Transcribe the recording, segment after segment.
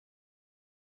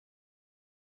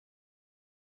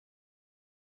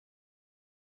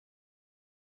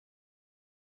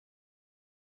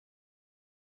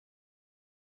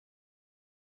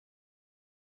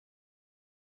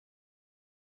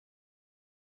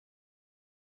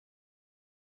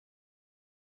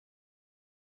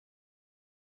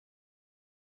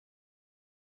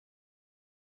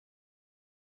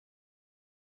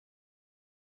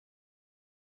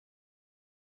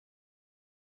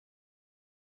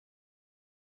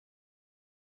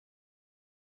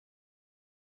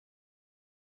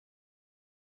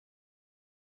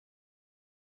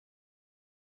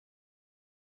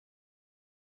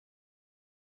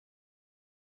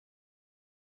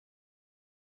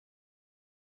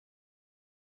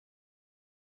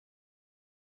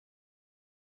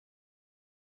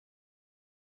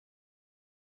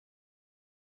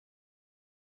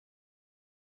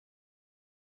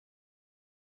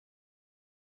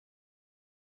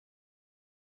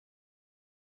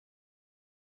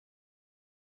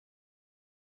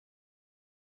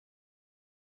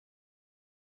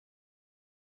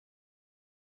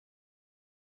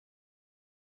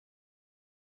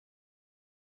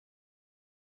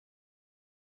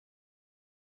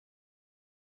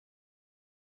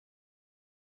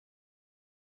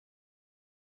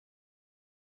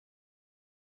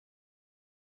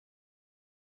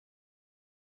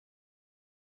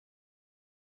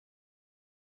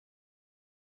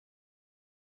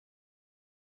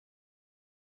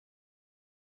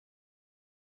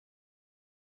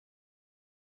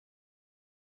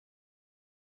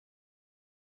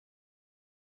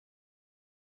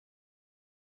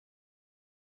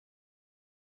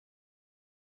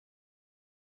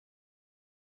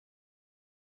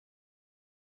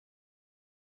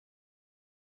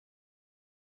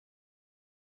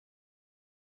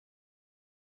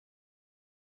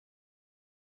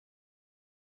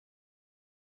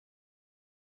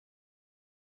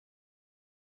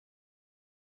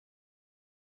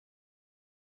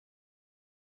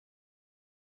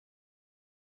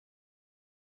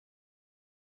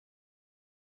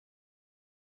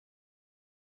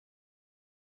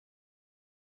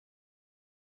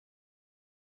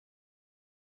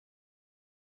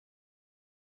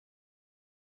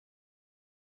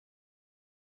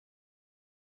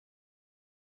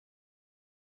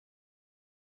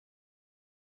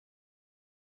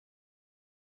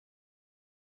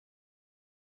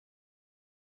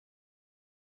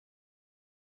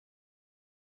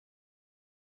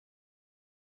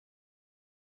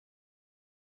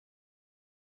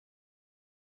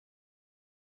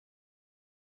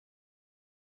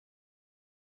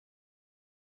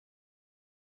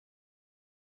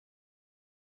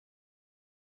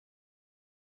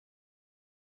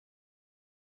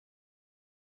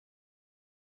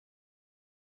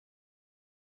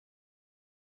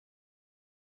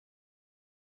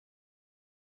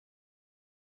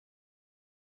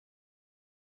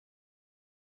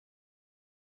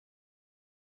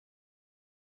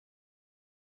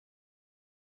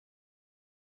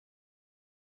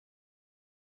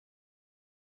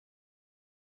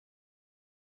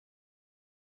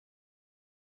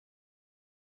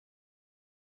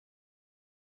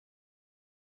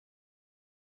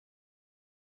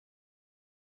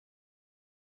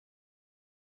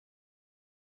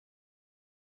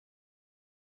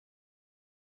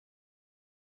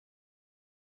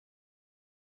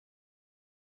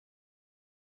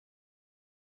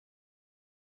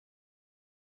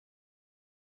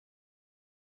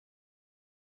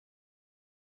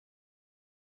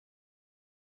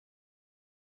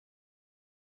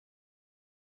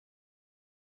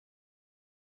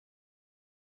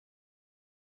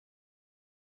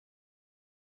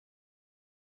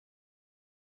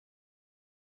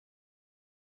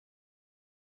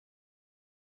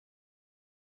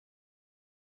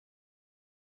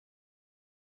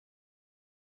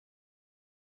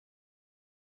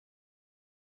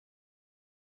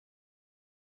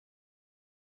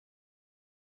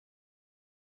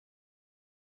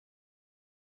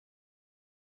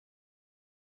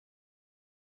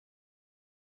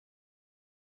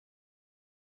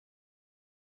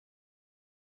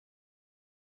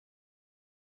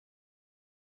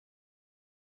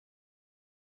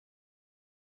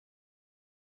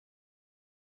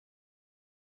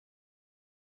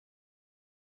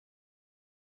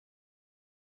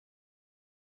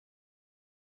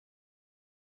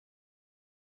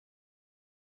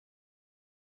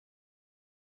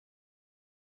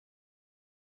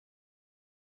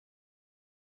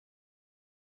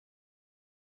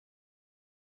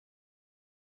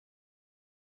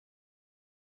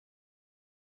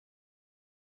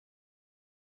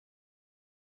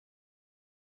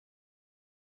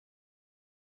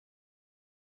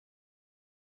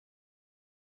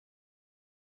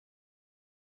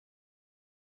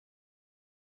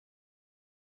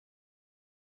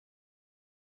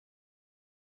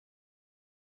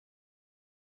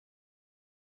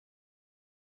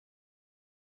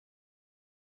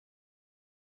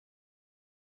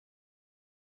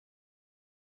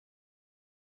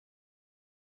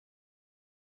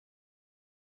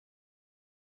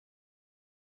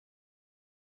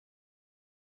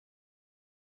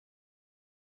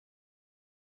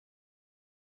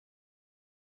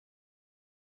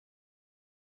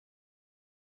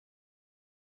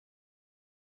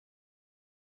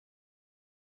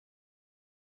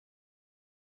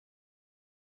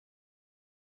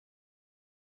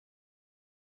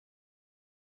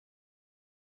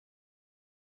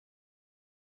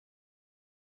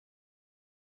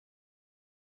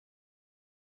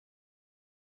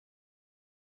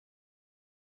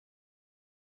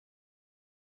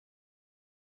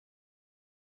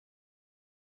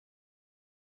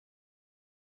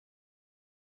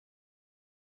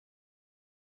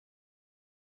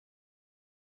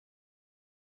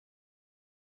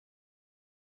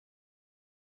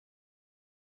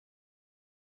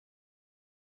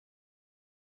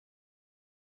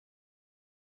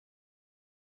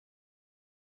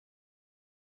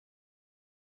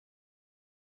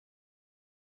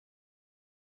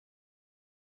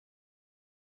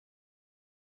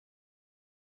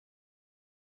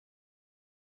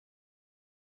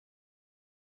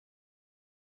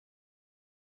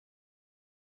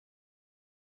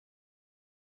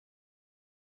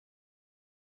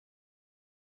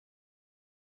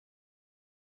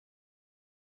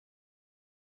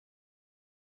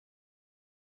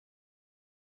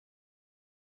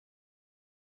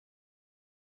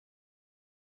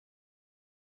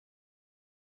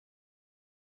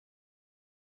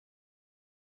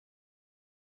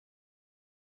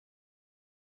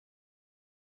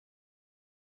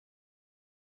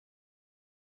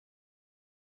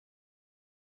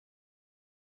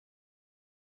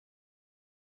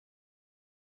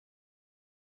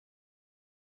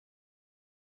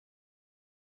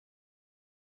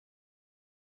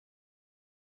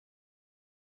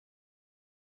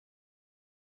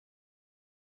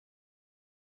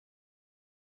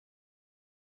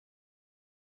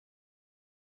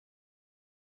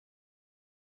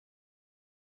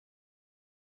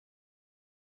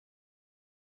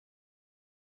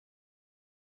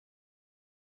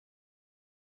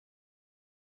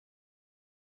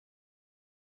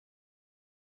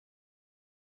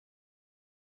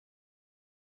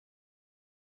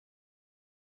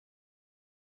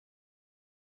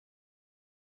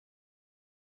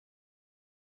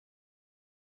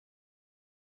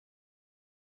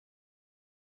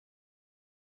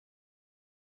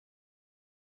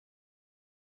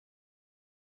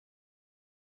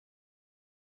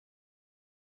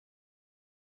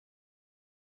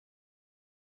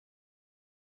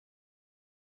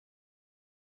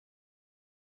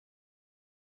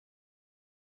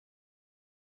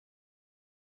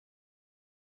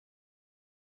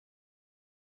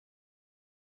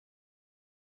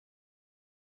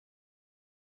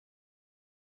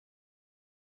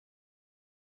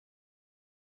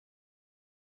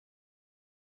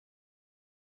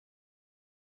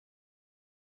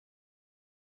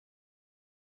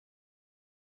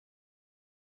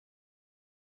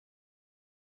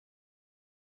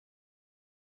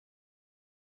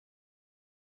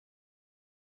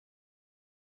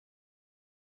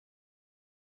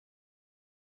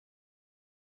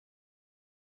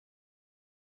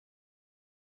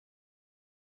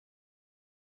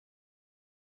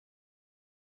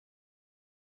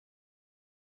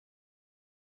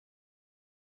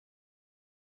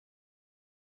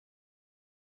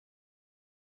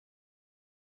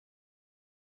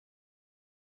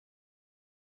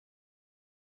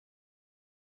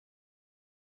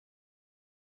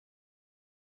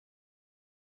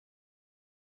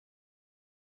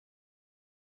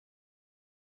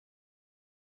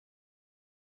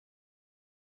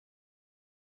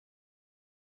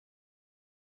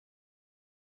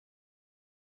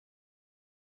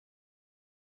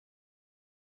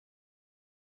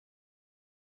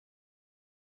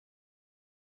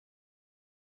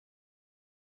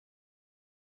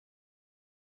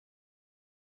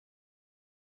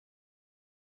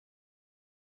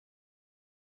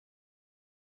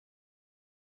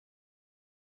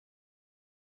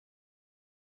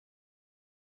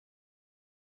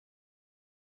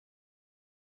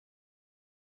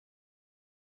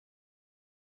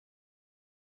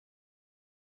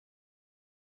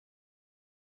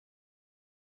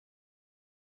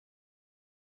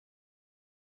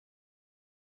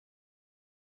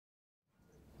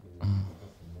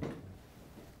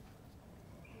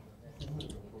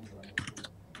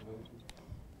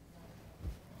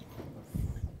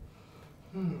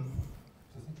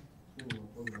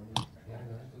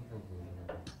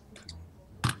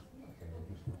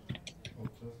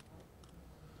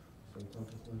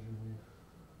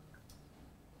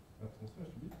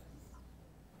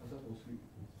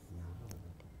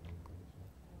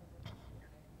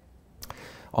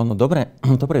Ono dobre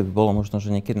by bolo možno,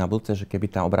 že niekedy na budúce, že keby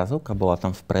tá obrazovka bola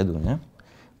tam vpredu, ne?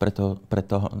 Preto...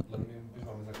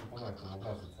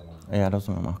 Ja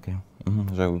rozumiem, OK.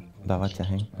 Že ju dávate,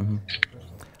 hej.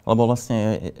 Lebo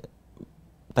vlastne,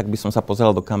 tak by som sa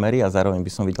pozeral do kamery a zároveň by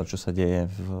som videl, čo sa deje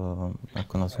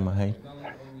ako na Zoome, hej.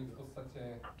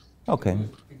 OK.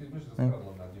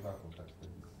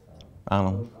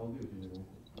 Áno.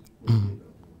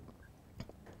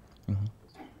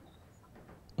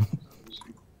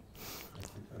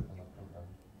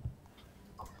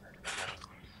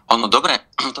 Ono, dobre.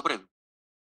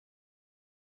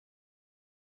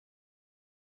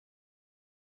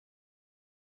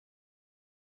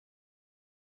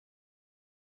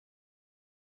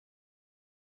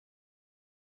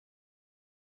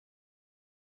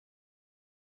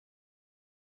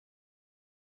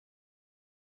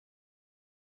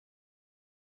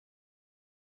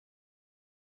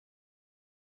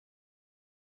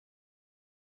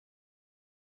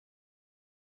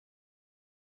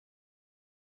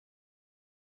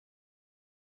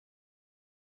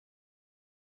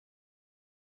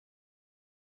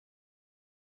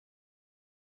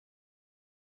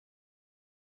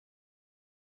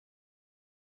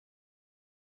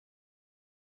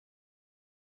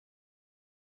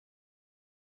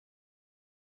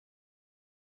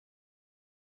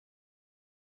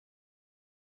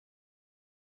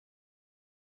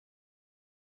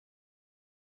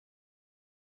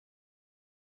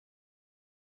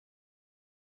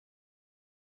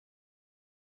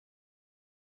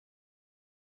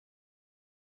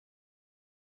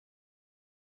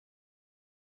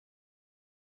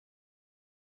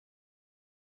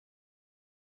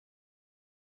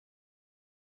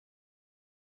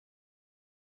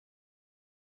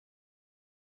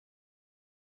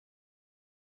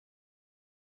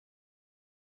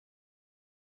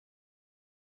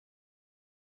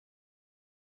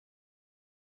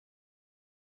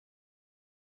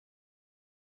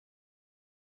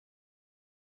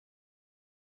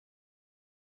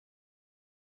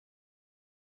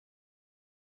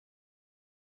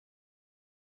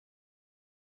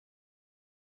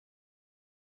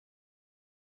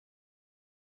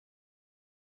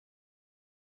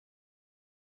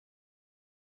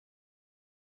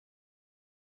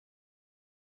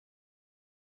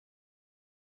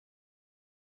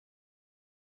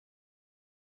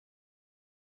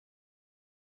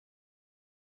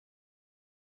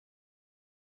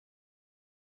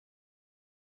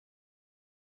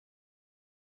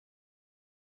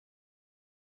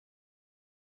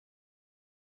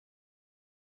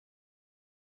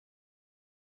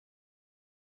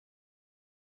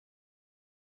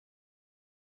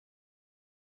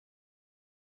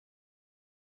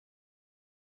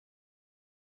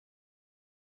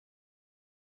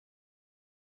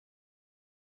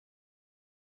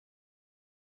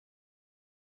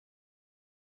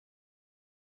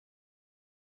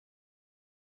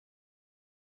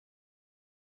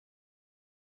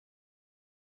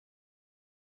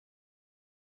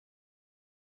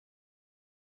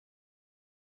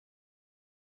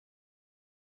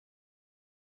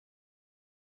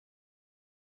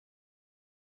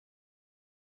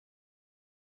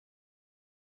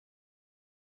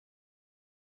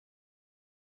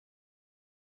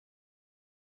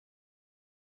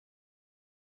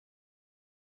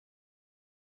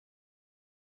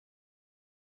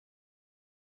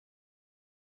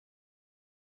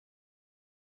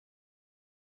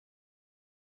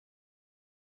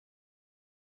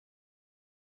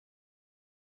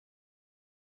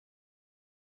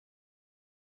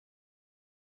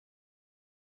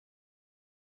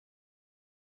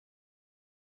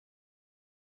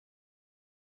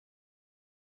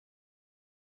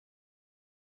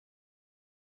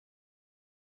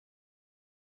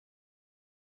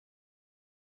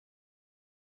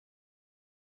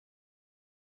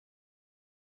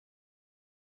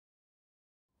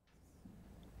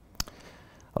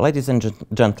 Ladies and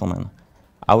gentlemen,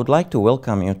 I would like to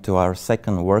welcome you to our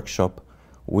second workshop,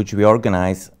 which we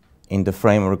organize in the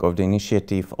framework of the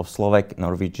initiative of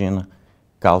Slovak-Norwegian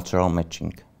cultural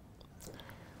matching.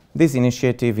 This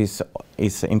initiative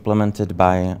is implemented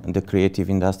by the creative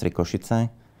industry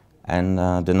Košice and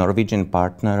the Norwegian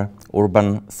partner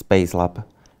Urban Space Lab,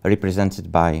 represented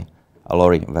by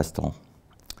Lori Vestel.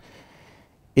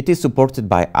 It is supported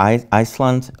by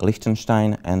Iceland,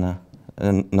 Liechtenstein, and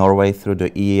Norway through the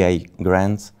EEA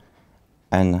grants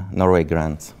and Norway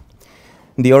grants.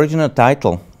 The original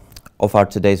title of our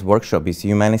today's workshop is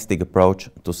Humanistic Approach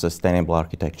to Sustainable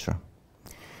Architecture.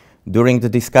 During the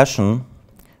discussion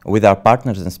with our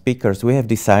partners and speakers, we have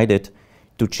decided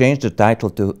to change the title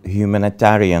to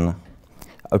Humanitarian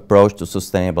Approach to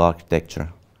Sustainable Architecture,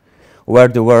 where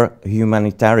the word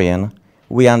humanitarian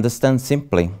we understand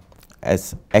simply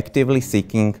as actively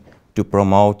seeking to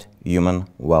promote human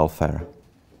welfare.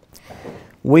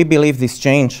 We believe this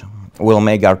change will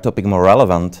make our topic more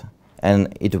relevant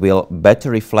and it will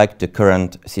better reflect the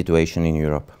current situation in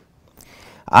Europe.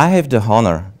 I have the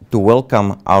honor to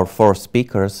welcome our 4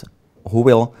 speakers who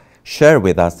will share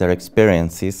with us their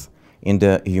experiences in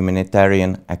the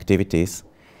humanitarian activities.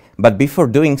 But before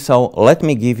doing so, let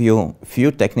me give you a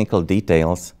few technical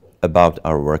details about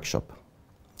our workshop.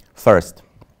 First,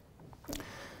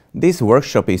 this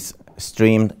workshop is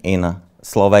streamed in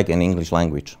Slovak and English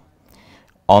language.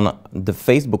 On the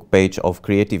Facebook page of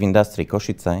Creative Industry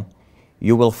Košice,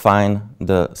 you will find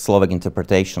the Slovak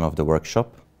interpretation of the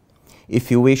workshop. If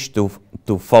you wish to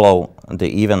follow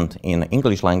the event in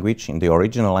English language, in the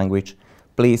original language,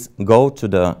 please go to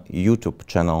the YouTube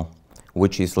channel,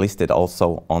 which is listed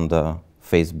also on the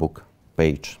Facebook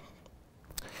page.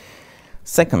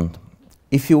 Second,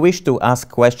 if you wish to ask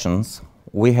questions,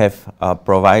 we have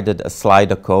provided a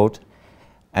Slido code,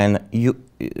 and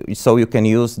so you can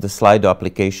use the Slido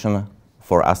application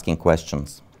for asking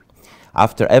questions.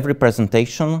 After every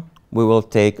presentation, we will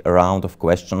take a round of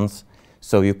questions,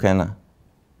 so you can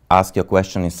ask your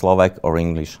question in Slovak or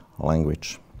English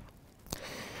language.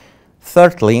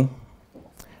 Thirdly,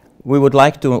 we would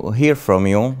like to hear from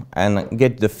you and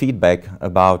get the feedback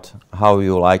about how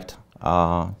you liked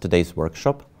today's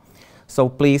workshop. So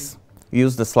please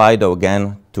use the Slido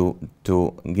again to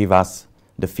give us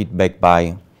the feedback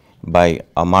by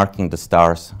marking the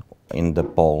stars in the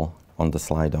poll on the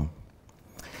Slido.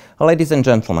 Ladies and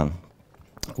gentlemen,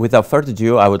 without further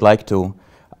ado, I would like to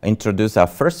introduce our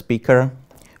first speaker,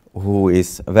 who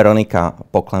is Veronika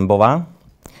Poklembová,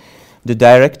 the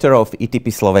director of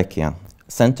ETP Slovakia,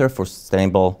 Center for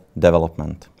Sustainable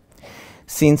Development.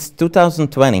 Since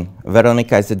 2020,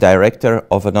 Veronika is the director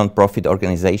of a non-profit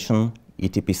organization,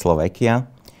 ETP Slovakia,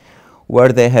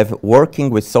 where they have working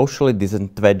with socially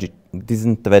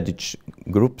disadvantaged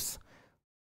groups.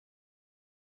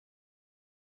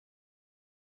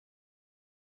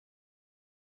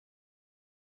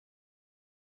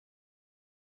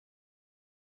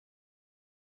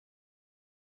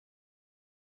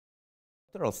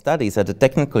 Doctoral studies at the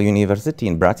Technical University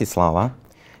in Bratislava,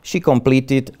 she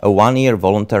completed a 1-year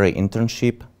voluntary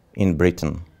internship in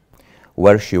Britain,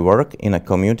 where she worked in a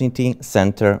community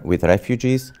center with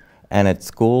refugees and at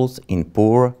schools in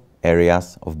poor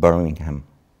areas of Birmingham.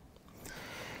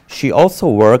 She also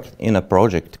worked in a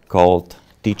project called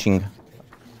Teaching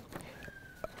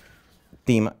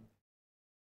Team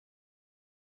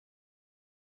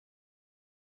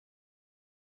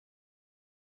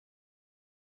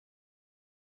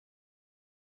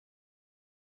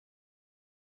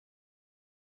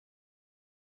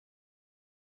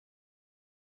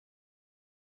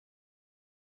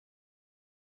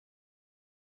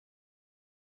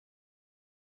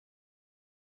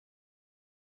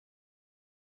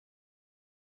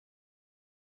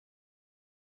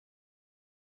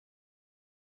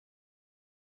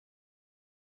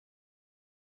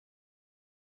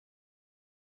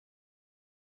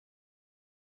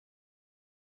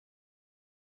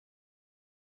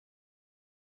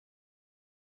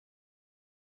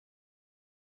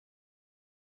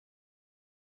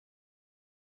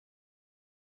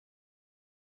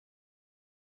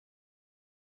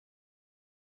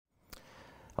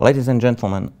Ladies and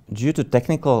gentlemen, due to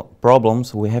technical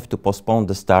problems, we have to postpone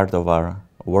the start of our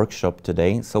workshop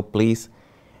today. So please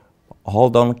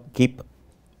hold on, keep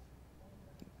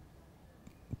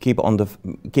being on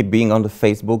the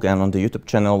Facebook and on the YouTube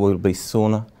channel. We'll be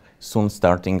soon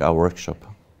starting our workshop.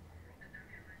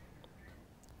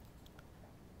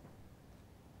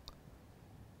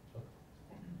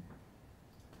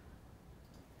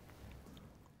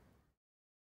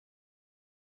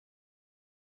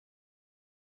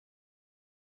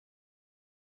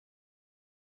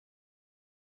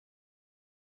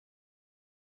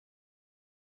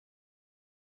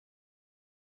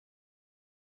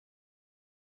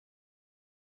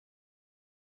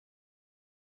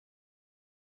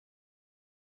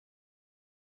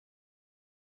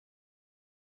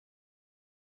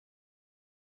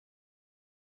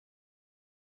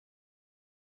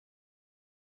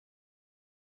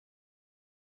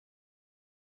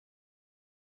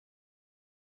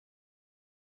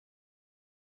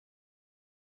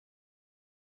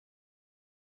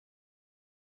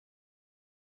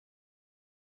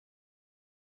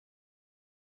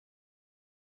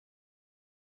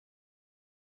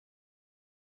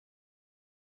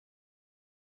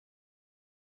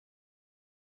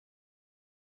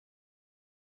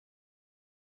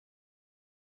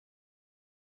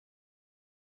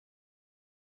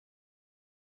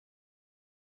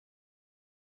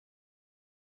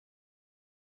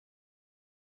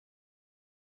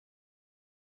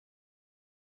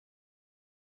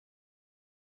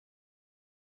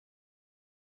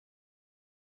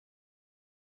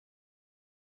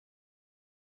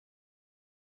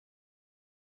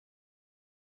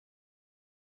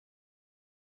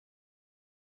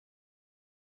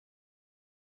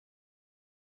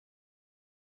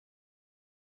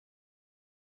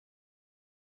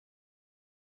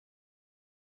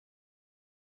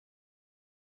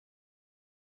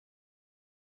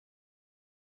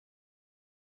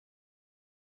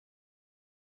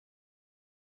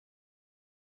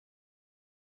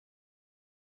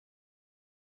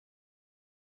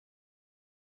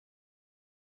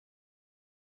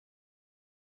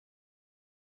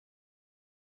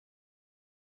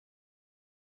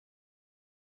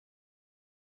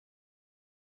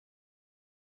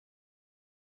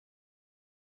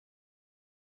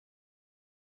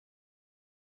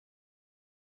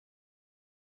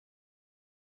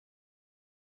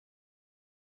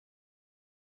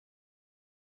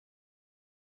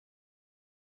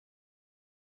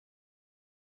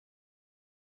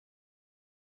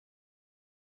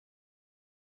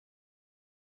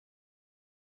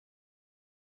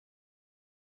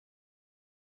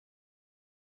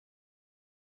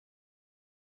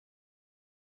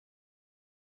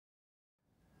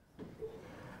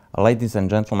 Ladies and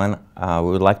gentlemen,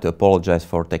 we would like to apologize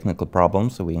for technical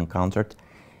problems we encountered.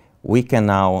 We can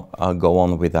now go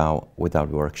on with our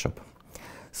workshop.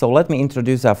 So let me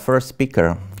introduce our first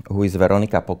speaker, who is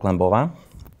Veronika Poklembová,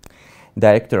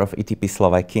 Director of ETP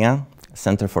Slovakia,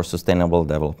 Center for Sustainable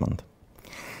Development.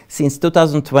 Since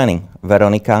 2020,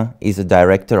 Veronika is a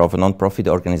director of a non-profit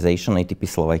organization, ETP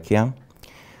Slovakia,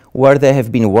 where they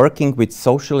have been working with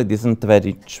socially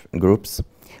disadvantaged groups,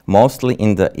 mostly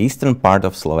in the eastern part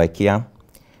of Slovakia,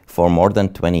 for more than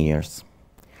 20 years.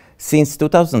 Since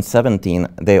 2017,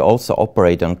 they also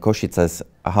operate on Košice's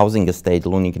housing estate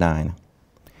Luník 9.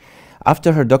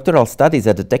 After her doctoral studies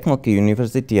at the Technical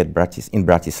University in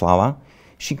Bratislava,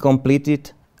 she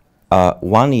completed a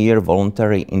one-year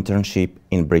voluntary internship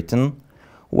in Britain,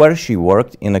 where she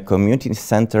worked in a community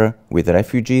center with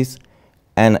refugees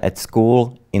and at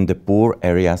school in the poor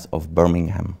areas of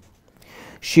Birmingham.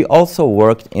 She also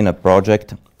worked in a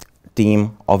project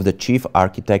team of the chief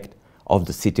architect of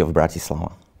the city of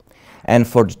Bratislava. And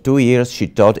for 2 years, she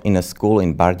taught in a school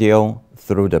in Bardejov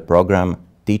through the program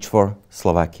Teach for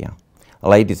Slovakia.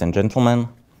 Ladies and gentlemen,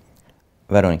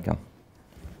 Veronika,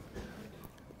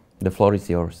 the floor is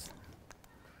yours.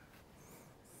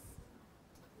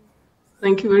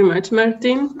 Thank you very much,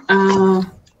 Martin. I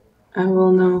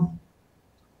will now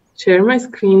share my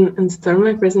screen and start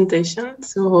my presentation,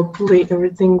 so hopefully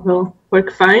everything will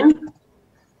work fine.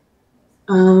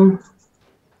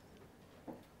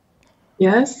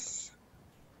 Yes.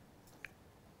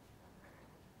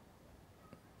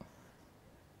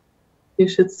 You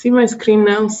should see my screen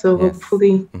now, so yes.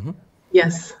 Hopefully,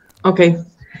 yes. Okay.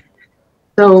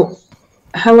 So,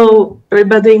 hello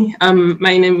everybody.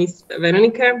 My name is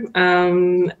Veronika.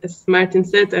 As Martin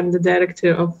said, I'm the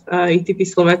director of ETP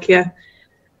Slovakia,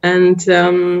 and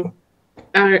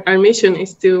our mission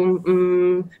is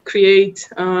to create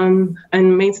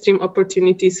and mainstream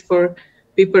opportunities for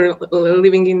people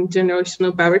living in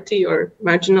generational poverty or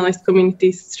marginalized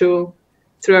communities through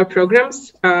our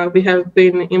programs. We have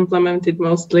been implemented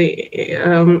mostly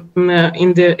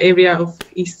in the area of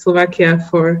East Slovakia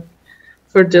for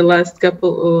the last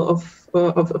couple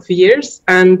of years.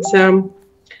 And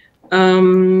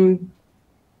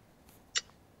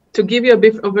to give you a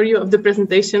brief overview of the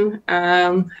presentation,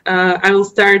 I will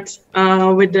start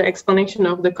with the explanation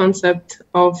of the concept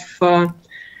of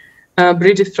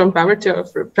bridges from poverty or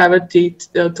poverty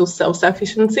to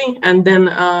self-sufficiency, and then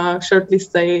shortly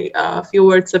say a few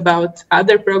words about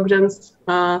other programs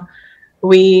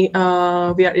we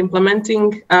are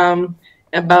implementing,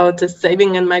 about the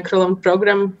saving and microloan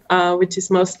program, which is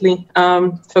mostly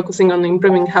focusing on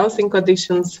improving housing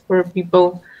conditions for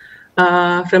people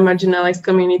from marginalized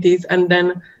communities, and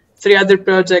then 3 other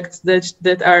projects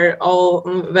that are all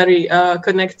very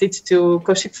connected to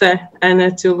Košice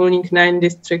and to Luník 9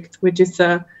 district, which is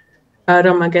a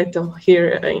Roma ghetto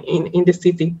here in the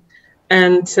city.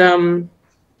 And so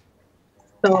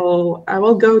I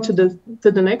will go to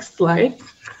the next slide.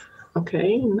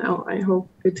 Okay, now I hope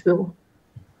it will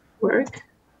work.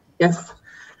 Yes,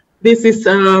 this is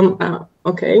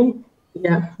okay.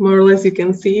 Yeah, more or less you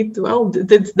can see it. Well,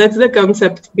 that's the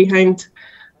concept behind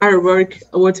our work,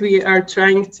 what we are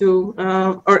trying to,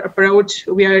 or approach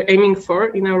we are aiming for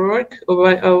in our work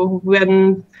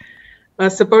when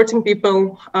supporting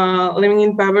people living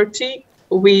in poverty.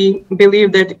 We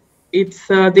believe that it's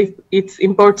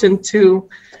important to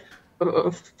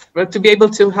be able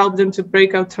to help them to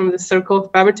break out from the circle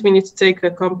of poverty. We need to take a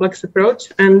complex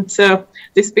approach, and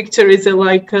this picture is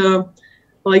like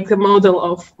a model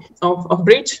of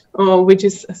bridge, which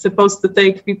is supposed to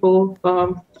take people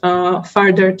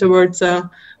farther towards a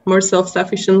more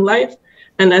self-sufficient life.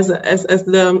 And as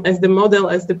the model,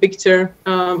 as the picture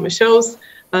shows,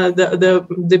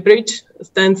 the bridge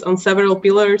stands on several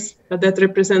pillars that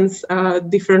represents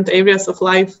different areas of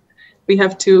life we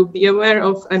have to be aware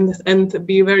of and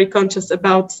be very conscious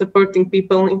about supporting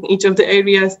people in each of the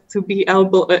areas to be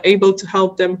able to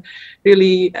help them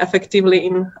really effectively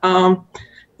in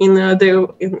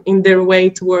their way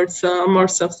towards a more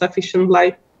self-sufficient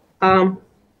life.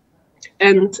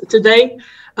 And today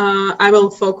I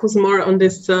will focus more on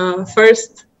this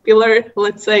first pillar,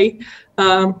 let's say,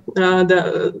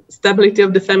 the stability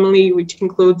of the family, which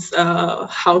includes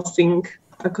housing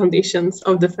conditions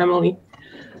of the family.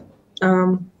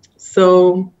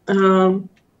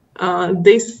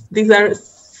 These are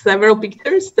several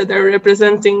pictures that are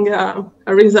representing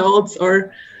results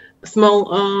or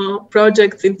small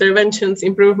projects, interventions,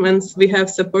 improvements we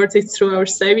have supported through our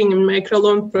saving and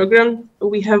microloan program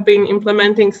we have been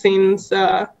implementing since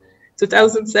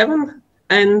 2007.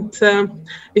 and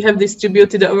we have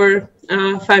distributed over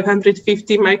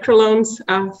 550 microloans,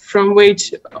 from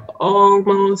which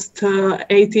almost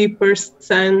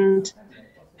 80%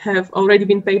 have already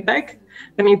been paid back.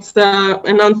 And it's a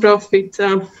non-profit.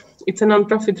 It's a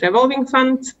non-profit revolving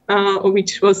fund,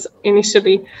 which was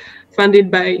initially funded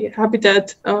by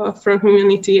Habitat for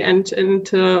Humanity and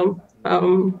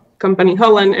company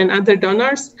Holland and other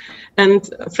donors. And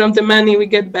from the money we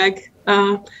get back,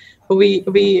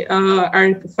 we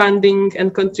are funding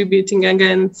and contributing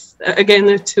again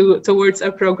towards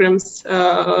our programs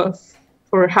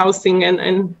for housing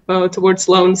and towards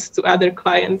loans to other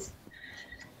clients.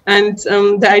 And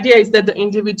the idea is that the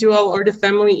individual or the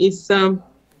family is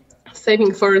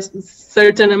saving for a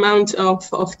certain amount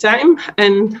of time,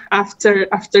 and after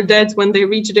that, when they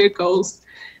reach their goals,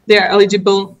 they are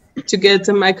eligible to get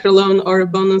a microloan or a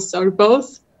bonus or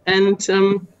both. And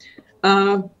some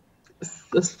of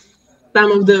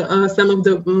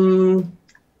the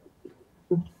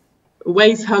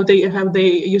ways how they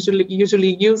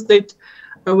usually used it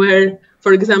were,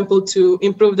 for example, to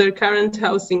improve their current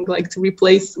housing, like to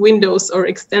replace windows or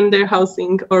extend their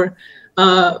housing, or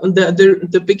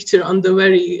the picture on the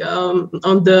very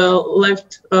on the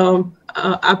left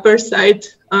upper side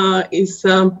is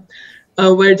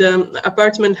where the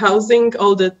apartment housing,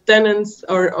 all the tenants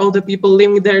or all the people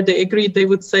living there, they agreed they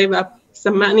would save up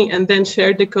some money and then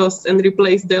share the costs and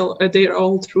replace their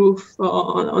old roof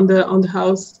on the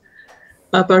house,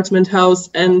 apartment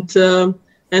house. And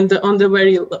on the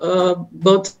very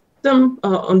bottom,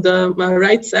 on the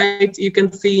right side, you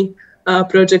can see a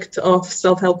project of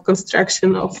self-help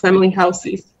construction of family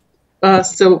houses.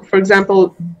 So, for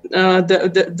example,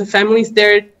 the families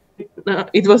there,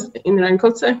 it was in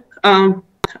Rankovce.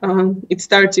 It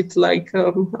started like,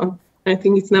 I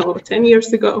think it's now 10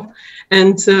 years ago.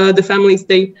 And the families,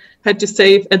 they had to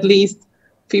save at least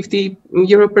 50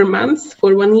 euro per month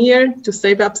for 1 year to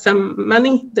save up some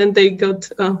money. Then they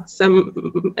got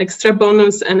some extra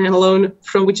bonus and a loan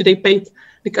from which they paid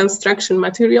the construction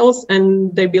materials,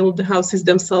 and they built the houses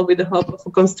themselves with the help of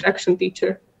a construction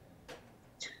teacher.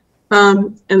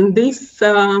 And this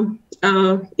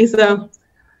is a,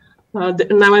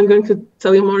 now I'm going to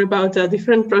tell you more about a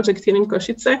different project here in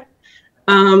Košice.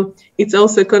 It's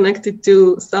also connected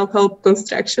to self-help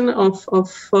construction of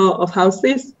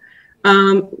houses.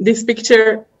 This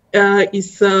picture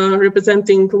is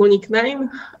representing Luník 9.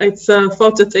 It's a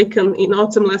photo taken in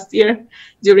autumn last year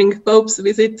during Pope's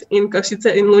visit in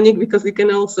Košice in Luník, because you can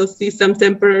also see some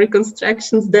temporary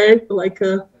constructions there, like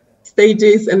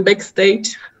stages and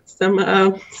backstage, some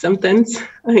tents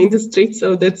in the street.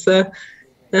 So that's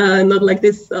not like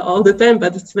this all the time,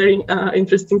 but it's very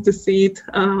interesting to see it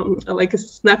like a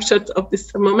snapshot of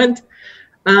this moment.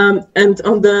 And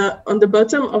on the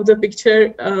bottom of the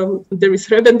picture, there is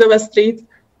Rebendova Street,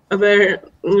 where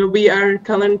we are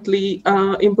currently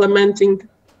implementing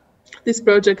this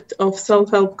project of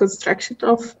self-help construction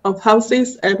of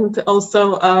houses, and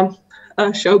also a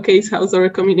showcase house or a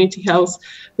community house,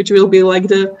 which will be like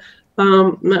the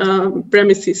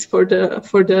premises for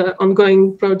the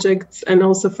ongoing projects and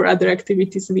also for other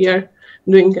activities we are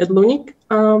doing at Luník.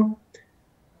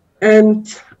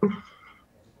 And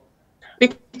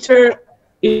picture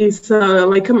is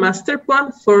like a master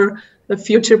plan for the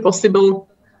future possible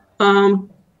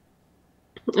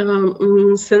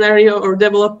scenario or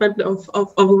development of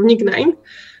Luník 9.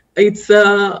 It's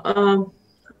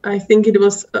I think it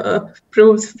was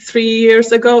approved 3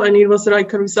 years ago, and it was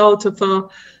like a result of a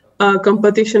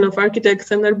competition of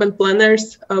architects and urban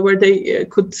planners where they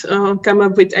could come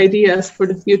up with ideas for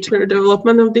the future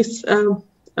development of this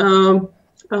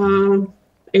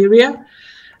area.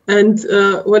 And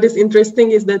what is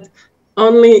interesting is that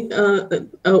only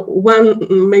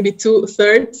one, maybe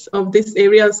 2/3 of this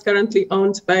area is currently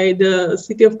owned by the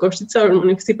city of Košice or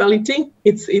municipality.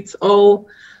 It's all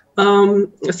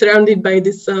surrounded by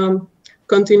this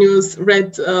continuous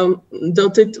red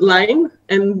dotted line,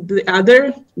 and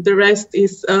the rest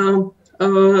is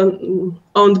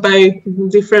owned by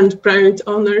different private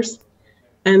owners.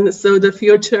 And so the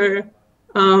future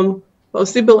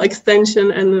possible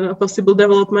extension and possible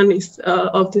development is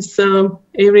of this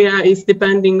area is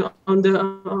depending on the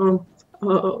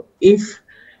if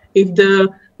the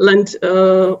land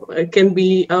can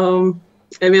be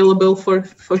available for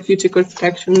future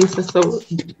construction. So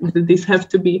these have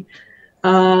to be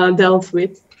dealt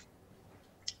with.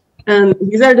 And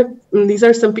these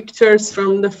are some pictures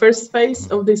from the first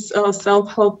phase of this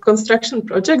self-help construction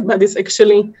project, but it's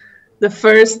actually the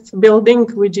first building,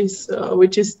 which is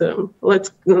the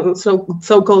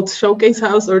so-called showcase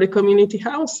house or the community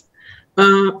house.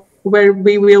 where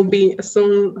we will be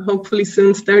soon, hopefully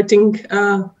soon, starting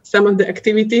some of the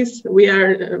activities we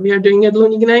are doing at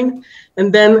Lunik 9,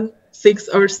 and then 6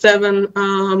 or 7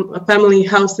 family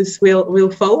houses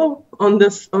will follow on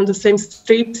the same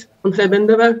street on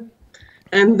Hrebendova,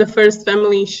 and the first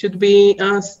family should be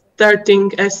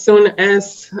starting as soon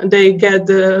as they get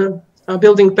the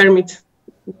building permit,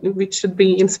 which should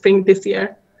be in spring this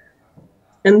year.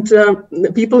 And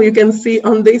the people you can see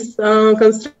on this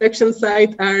construction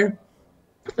site are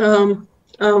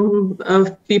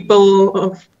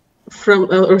people from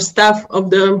or staff of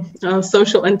the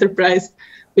social enterprise,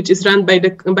 which is run by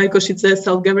Košice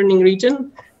self-governing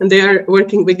region, and they are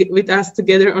working with us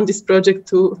together on this project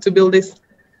to build this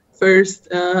first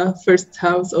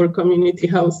house or community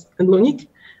house in Lunik.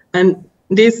 And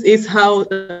this is how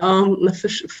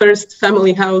the first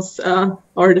family house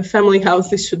or the family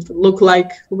houses should look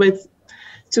like, with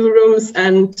 2 rooms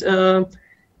and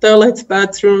toilet,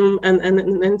 bathroom, and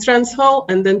an entrance hall,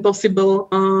 and then possible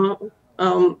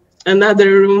another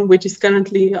room which is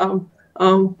currently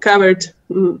covered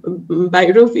by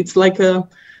roof. It's like a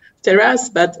terrace,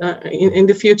 but in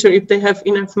the future, if they have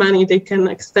enough money, they can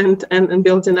extend and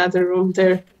build another room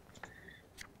there.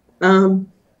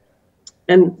 And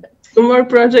 2 more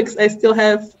projects I still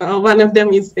have. One of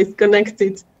them is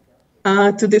connected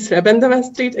to this Hrebendova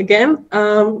Street again.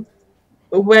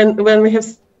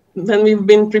 When we've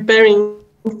been preparing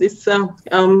this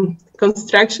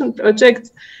construction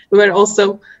project, we were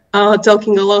also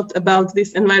talking a lot about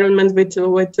this environment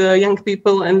with young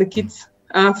people and the kids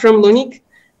from Lunik,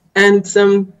 and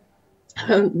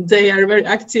they are very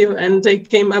active, and they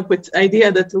came up with the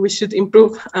idea that we should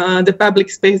improve the public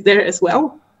space there as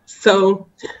well. So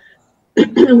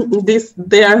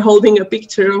they are holding a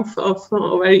picture of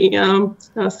a very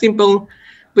simple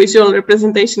visual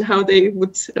representation how they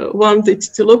would want it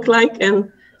to look like,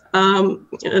 and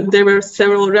there were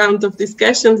several rounds of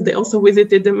discussions. They also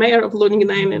visited the mayor of Lunik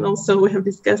 9, and also we have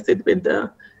discussed it with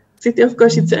the city of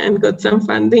Košice and got some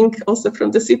funding also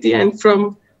from the city and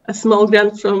from a small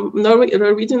grant from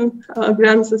Norwegian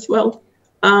grants as well.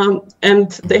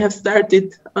 And they have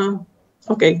started.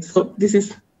 Okay, so this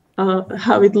is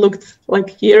how it looked like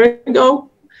a year ago,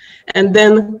 and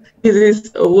then this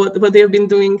is what they've been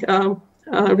doing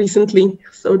recently.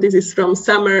 So this is from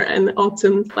summer and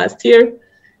autumn last year.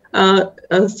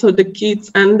 So the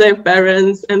kids and their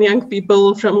parents and young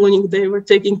people from Lunik, they were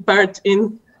taking part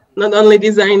in not only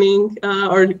designing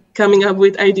or coming up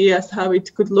with ideas how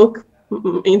it could look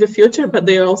in the future, but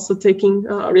they are also taking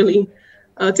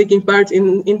taking part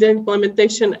in the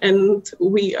implementation. And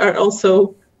we are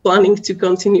also planning to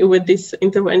continue with these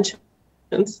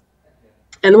interventions.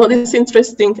 And what is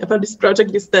interesting about this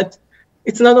project is that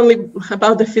it's not only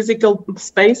about the physical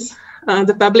space,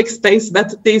 the public space,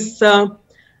 but this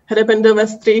Hrebendova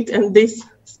Street and this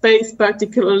space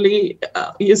particularly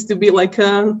used to be like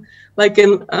an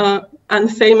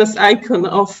unfamous icon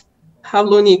of how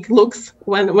Lunik looks.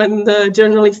 When the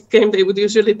journalists came, they would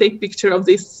usually take picture of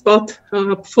this spot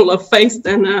full of waste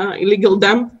and illegal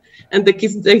dump. And the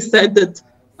kids, they said that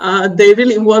they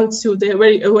really want to, they're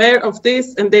very aware of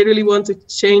this, and they really want to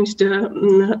change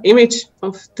the image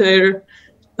of their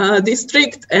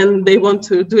district, and they want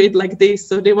to do it like this.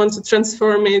 So they want to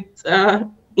transform it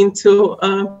into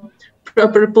a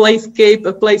proper playscape,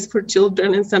 a place for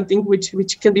children, and something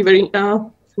which can be very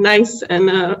nice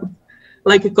and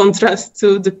like a contrast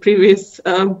to the previous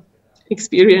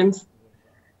experience.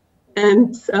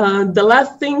 And the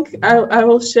last thing I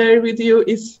will share with you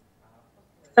is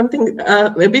something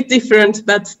a bit different,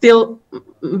 but still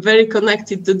very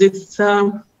connected to this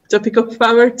topic of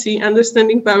poverty,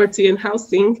 understanding poverty and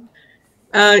housing.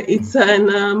 It's a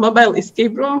mobile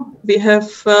escape room we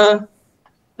have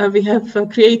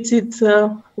created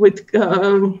with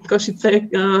Košice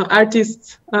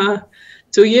artists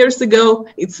 2 years ago.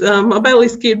 It's a mobile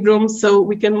escape room, so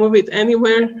we can move it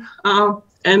anywhere,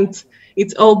 and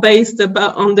it's all based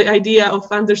on the idea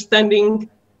of understanding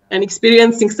and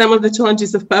experiencing some of the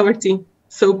challenges of poverty.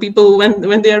 So people,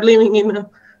 when they are living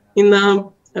in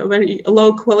a very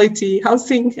low quality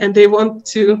housing and they want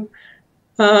to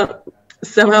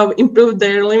somehow improve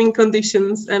their living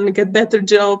conditions and get better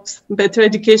jobs, better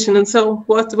education, and so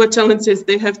what challenges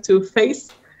they have to face.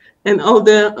 And all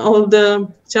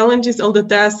the challenges, all the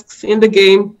tasks in the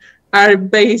game are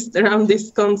based around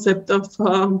this concept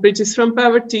of bridges from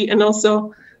poverty, and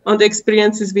also on the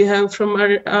experiences we have from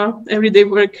our everyday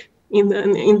work in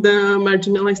the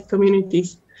marginalized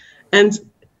communities. And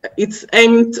it's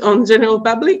aimed on general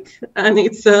public, and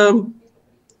it's an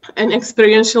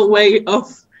experiential way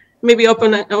of maybe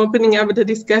opening up the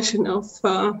discussion of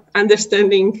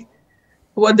understanding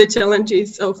what the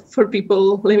challenges for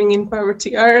people living in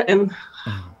poverty are, and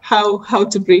how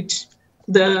to bridge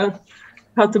the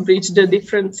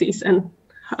differences and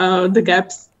the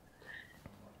gaps.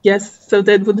 Yes, so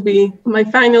that would be my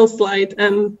final slide,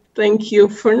 and thank you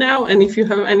for now. And if you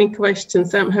have any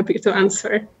questions, I'm happy to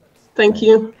answer. Thank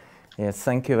you. Yes,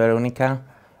 thank you, Veronika.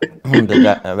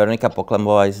 Veronika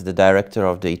Poklembová is the director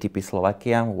of the ETP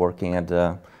Slovakia, working at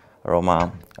the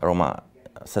Roma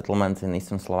settlements in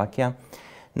eastern Slovakia.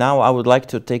 Now I would like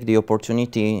to take the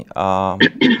opportunity,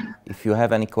 if you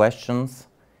have any questions,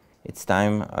 it's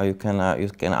time you can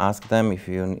ask them if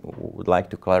you would like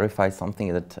to clarify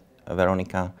something that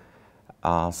Veronika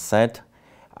said.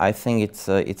 I think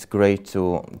it's great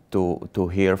to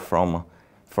hear from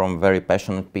very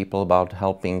passionate people about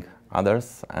helping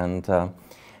others, and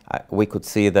we could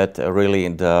see that really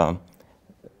the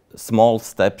small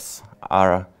steps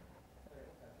are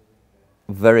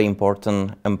very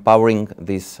important, empowering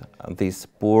these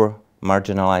poor,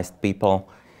 marginalized people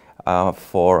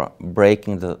for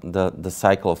breaking the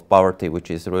cycle of poverty, which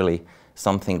is really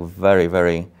something very,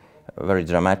 very, very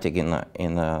dramatic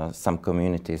in some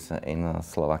communities in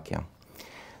Slovakia.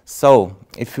 So,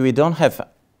 if we don't have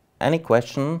any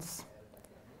questions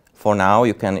for now,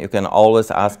 you can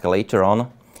always ask later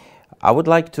on. I would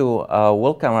like to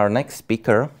welcome our next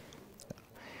speaker,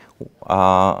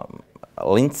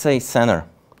 Lindsay Senner.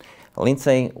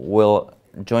 Lindsay will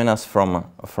join us from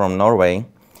Norway,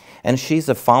 and she's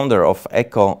the founder of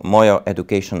Eko Moyo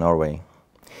Education Norway.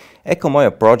 Eko Moyo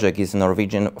project is a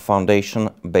Norwegian foundation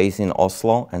based in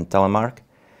Oslo and Telemark,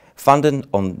 funded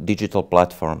on digital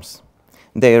platforms.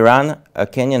 They run a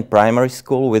Kenyan primary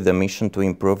school with the mission to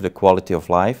improve the quality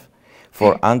of life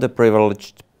for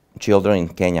underprivileged children in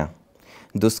Kenya.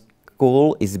 The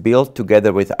school is built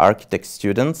together with architect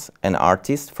students and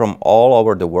artists from all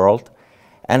over the world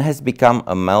and has become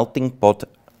a melting pot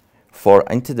for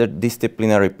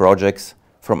interdisciplinary projects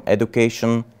from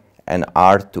education and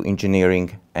art to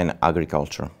engineering and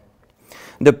agriculture.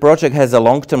 The project has a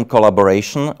long-term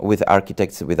collaboration with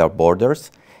Architects Without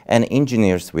Borders and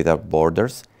Engineers Without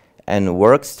Borders and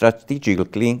works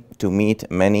strategically to meet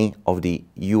many of the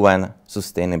UN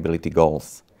sustainability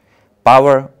goals.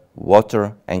 Power,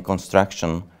 water, and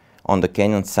construction on the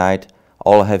Kenyan side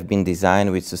all have been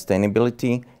designed with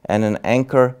sustainability and an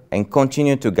anchor and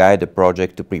continue to guide the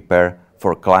project to prepare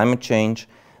for climate change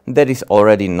that is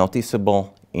already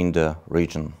noticeable in the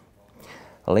region.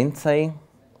 Lindsay,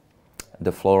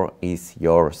 the floor is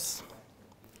yours.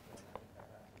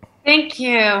 Thank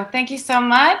you. Thank you so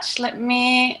much. Let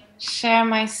me share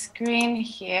my screen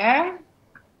here.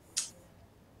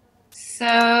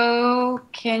 So,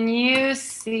 can you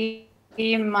see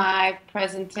my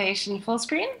presentation full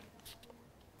screen?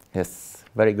 Yes,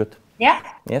 very good. Yeah?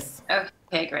 Yes.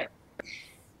 Okay, great.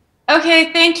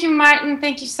 Okay, thank you, Martin.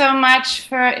 Thank you so much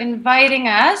for inviting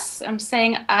us. I'm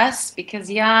saying us because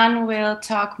Jan will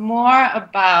talk more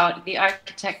about the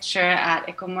architecture at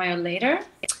Eko Moyo later.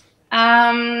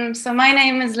 So my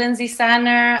name is Lindsay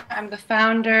Sanner. I'm the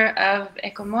founder of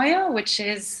Eko Moyo, which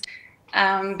is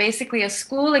basically a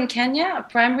school in Kenya, a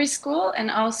primary school,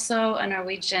 and also a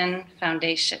Norwegian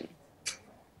foundation.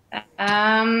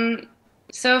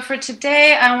 So for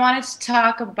today, I wanted to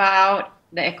talk about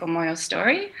the Eko Moyo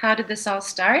story. How did this all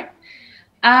start?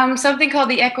 Something called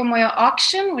the Eko Moyo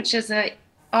auction, which is an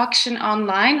auction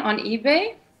online on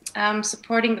eBay,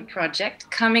 supporting the project,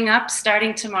 coming up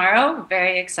starting tomorrow,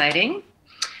 very exciting.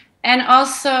 And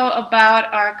also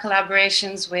about our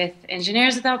collaborations with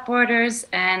Engineers Without Borders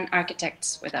and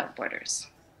Architects Without Borders.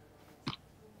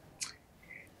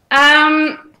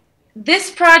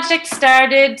 This project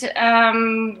started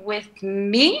with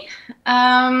me.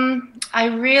 I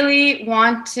really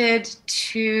wanted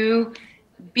to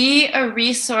be a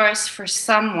resource for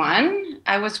someone.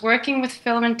 I was working with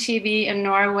film and TV in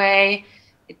Norway.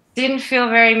 It didn't feel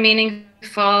very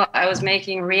meaningful. I was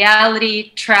making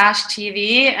reality trash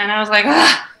TV, and I was like,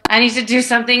 I need to do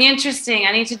something interesting.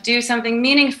 I need to do something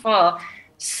meaningful.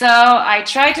 So I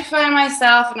tried to find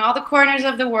myself in all the corners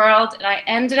of the world, and I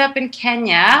ended up in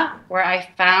Kenya, where I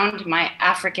found my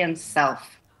African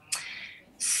self.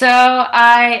 So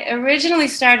I originally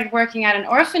started working at an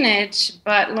orphanage,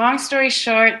 but long story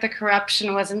short, the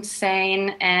corruption was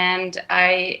insane, and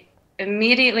I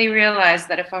immediately realized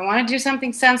that if I want to do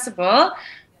something sensible,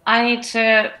 I need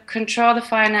to control the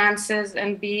finances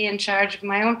and be in charge of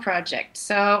my own project.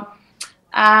 So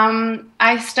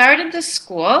I started the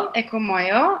school, Eko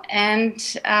Moyo, and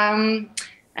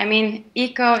I mean,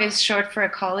 eco is short for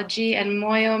ecology, and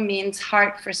moyo means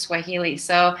heart for Swahili.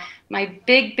 So my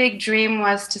big dream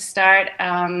was to start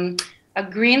a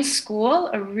green school,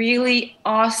 a really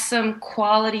awesome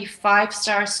quality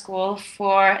 5-star school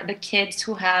for the kids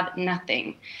who have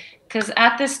nothing. Because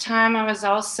at this time, I was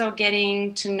also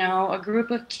getting to know a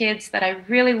group of kids that I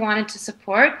really wanted to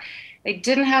support. They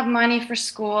didn't have money for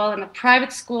school, and the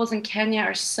private schools in Kenya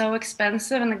are so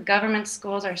expensive, and the government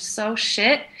schools are so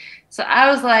shit. So I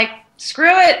was like,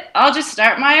 screw it, I'll just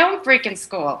start my own freaking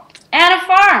school and a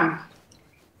farm,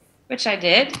 which I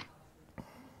did.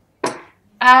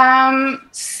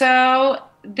 So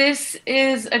this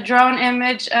is a drone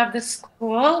image of the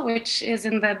school, which is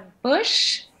in the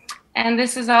bush. And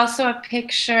this is also a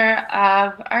picture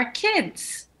of our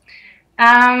kids.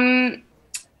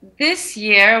 This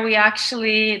year,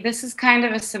 this is kind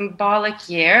of a symbolic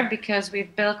year because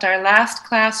we've built our last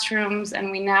classrooms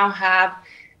and we now have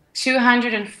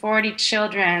 240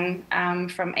 children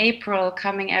from April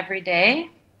coming every day.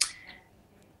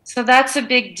 So that's a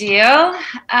big deal.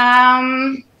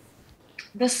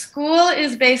 The school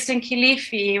is based in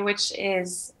Kilifi, which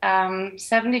is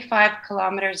 75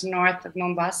 kilometers north of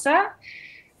Mombasa.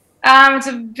 It's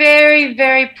a very,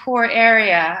 very poor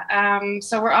area.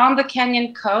 So we're on the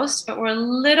Kenyan coast, but we're a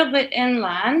little bit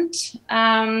inland,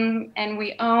 and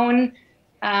we own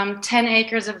 10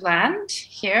 acres of land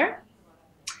here.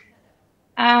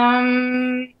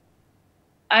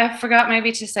 I forgot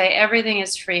maybe to say everything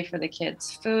is free for the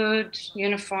kids. Food,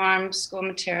 uniforms, school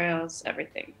materials,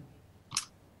 everything.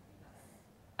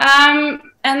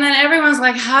 And then everyone's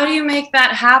like, how do you make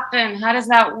that happen? How does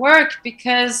that work?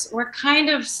 Because we're kind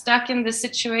of stuck in the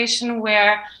situation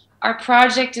where our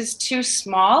project is too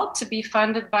small to be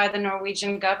funded by the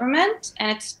Norwegian government,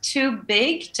 and it's too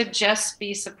big to just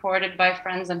be supported by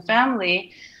friends and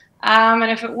family. And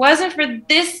if it wasn't for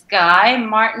this guy,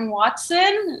 Martin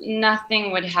Watson,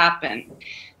 nothing would happen.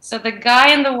 So the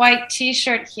guy in the white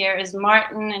t-shirt here is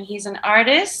Martin, and he's an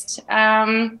artist.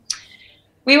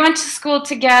 We went to school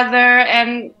together,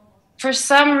 and for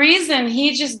some reason,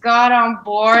 he just got on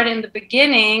board in the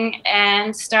beginning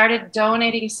and started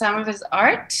donating some of his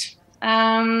art.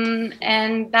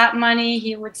 And that money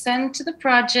he would send to the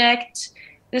project.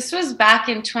 This was back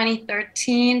in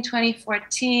 2013,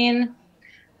 2014.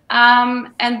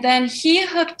 And then he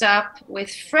hooked up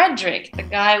with Frederick, the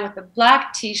guy with the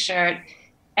black t-shirt,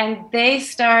 and they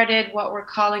started what we're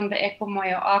calling the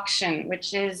Ekomoyo auction,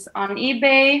 which is on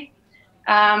eBay.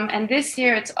 And this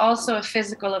year, it's also a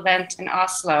physical event in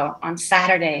Oslo on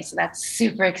Saturday. So that's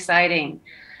super exciting.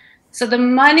 So the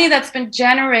money that's been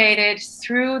generated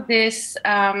through this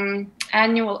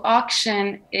annual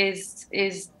auction is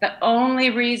the only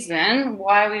reason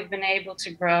why we've been able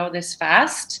to grow this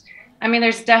fast. I mean,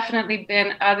 there's definitely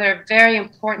been other very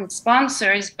important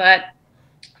sponsors, but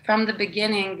from the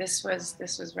beginning, this was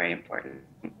very important.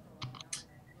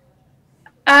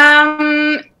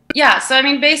 Yeah, so I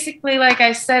mean, basically, like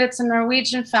I said, it's a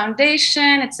Norwegian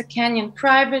foundation. It's a Kenyan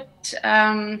private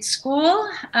school.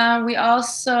 We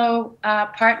also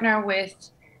partner with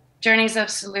Journeys of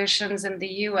Solutions in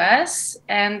the US,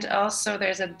 and also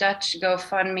there's a Dutch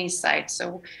GoFundMe site.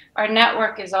 So our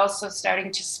network is also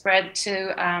starting to spread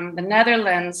to the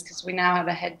Netherlands because we now have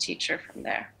a head teacher from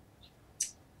there.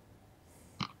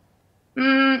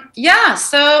 Yeah,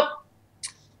 so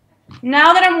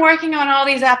now that I'm working on all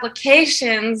these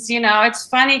applications, you know, it's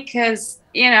funny because,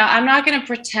 you know, I'm not going to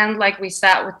pretend like we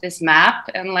sat with this map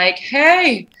and like,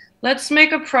 hey, let's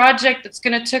make a project that's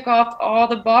going to tick off all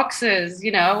the boxes.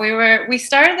 You know, we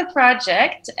started the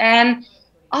project and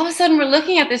all of a sudden we're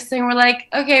looking at this thing. We're like,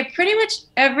 okay, pretty much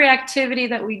every activity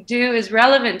that we do is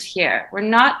relevant here. We're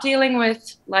not dealing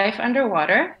with life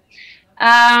underwater.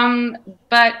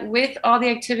 But with all the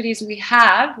activities we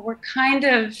have, we're kind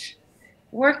of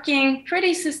working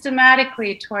pretty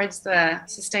systematically towards the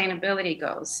sustainability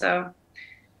goals. So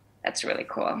that's really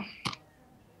cool.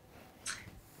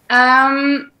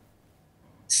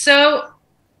 So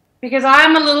because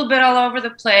I'm a little bit all over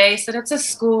the place, and it's a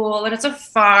school and it's a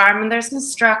farm and there's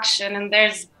construction and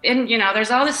there's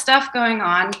all this stuff going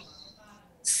on.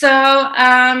 So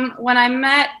when I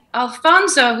met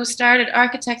Alfonso, who started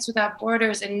Architects Without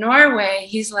Borders in Norway,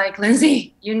 he's like,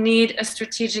 Lindsay, you need a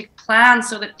strategic plan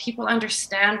so that people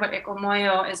understand what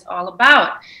Ekomoyo is all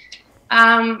about.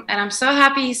 And I'm so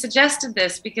happy he suggested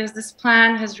this because this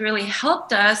plan has really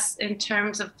helped us in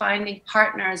terms of finding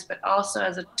partners, but also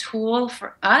as a tool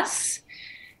for us.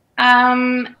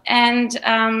 The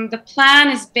plan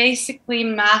is basically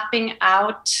mapping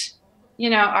out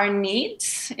our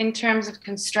needs in terms of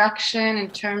construction, in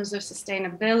terms of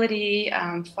sustainability,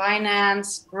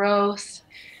 finance, growth.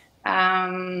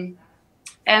 And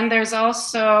there's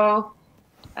also,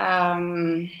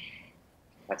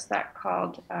 what's that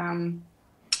called?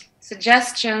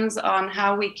 suggestions on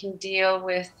how we can deal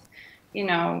with, you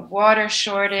know, water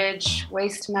shortage,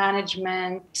 waste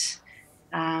management,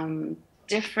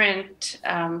 different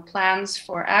plans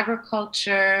for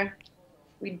agriculture.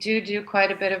 We do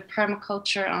quite a bit of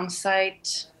permaculture on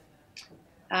site.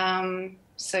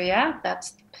 So yeah,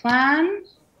 that's the plan.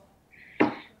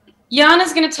 Jan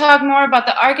is going to talk more about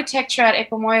the architecture at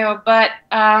Ekomoyo, but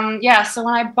yeah, so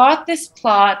when I bought this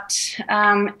plot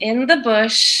in the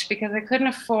bush, because I couldn't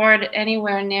afford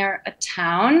anywhere near a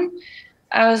town,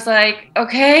 I was like,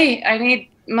 okay, I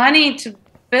need money to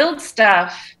build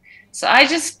stuff. So I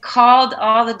just called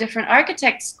all the different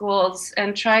architect schools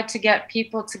and tried to get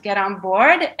people to get on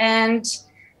board. And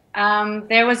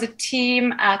there was a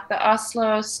team at the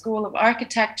Oslo School of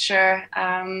Architecture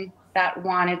that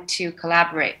wanted to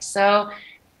collaborate. So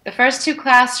the first 2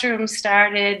 classrooms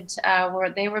started,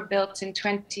 they were built in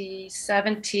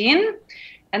 2017.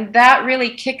 And that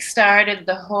really kickstarted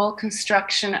the whole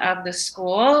construction of the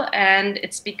school. And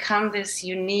it's become this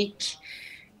unique,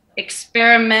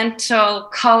 experimental,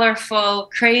 colorful,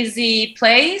 crazy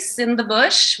place in the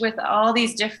bush with all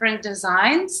these different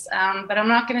designs. But I'm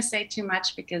not going to say too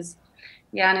much because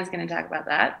Jan is going to talk about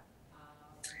that.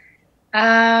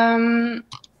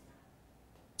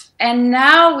 And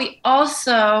now we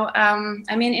also,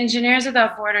 I mean, Engineers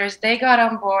Without Borders, they got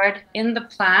on board in the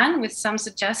plan with some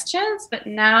suggestions, but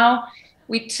now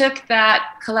we took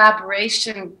that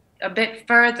collaboration a bit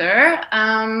further.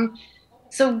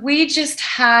 So we just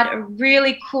had a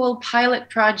really cool pilot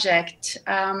project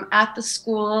at the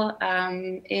school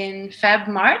in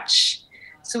March.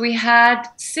 So we had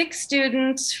 6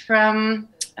 students from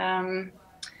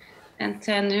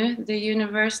NTNU,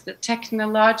 the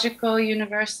Technological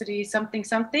University, something,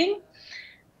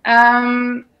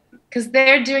 because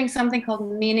they're doing something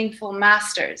called Meaningful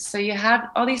Masters. So you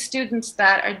have all these students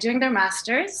that are doing their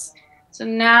masters. So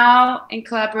now, in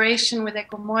collaboration with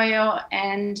Ekomoyo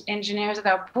and Engineers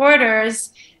Without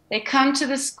Borders, they come to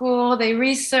the school, they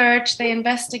research, they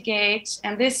investigate,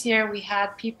 and this year we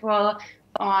had people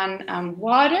on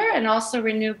water and also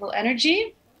renewable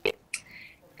energy.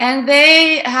 And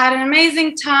they had an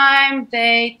amazing time.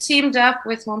 They teamed up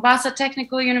with Mombasa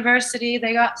Technical University.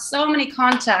 They got so many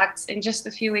contacts in just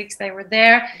a few weeks they were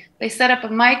there. They set up a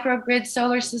microgrid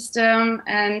solar system,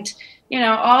 and you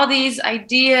know, all these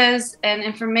ideas and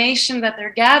information that they're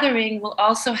gathering will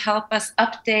also help us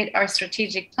update our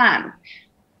strategic plan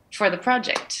for the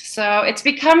project. So it's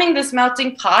becoming this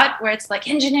melting pot where it's like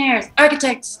engineers,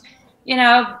 architects, you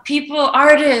know, people,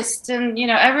 artists, and, you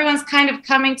know, everyone's kind of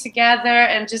coming together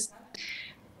and just,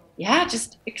 yeah,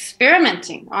 just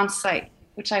experimenting on site,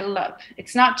 which I love.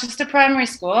 It's not just a primary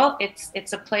school,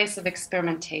 it's a place of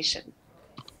experimentation.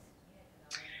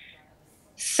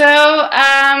 So,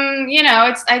 you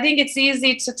know, I think it's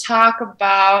easy to talk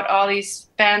about all these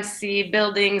fancy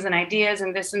buildings and ideas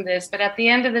and this, but at the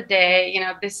end of the day, you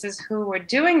know, this is who we're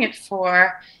doing it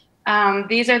for.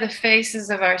 These are the faces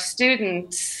of our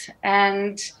students,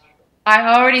 and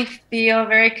I already feel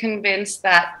very convinced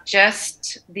that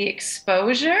just the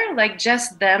exposure, like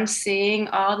just them seeing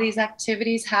all these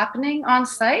activities happening on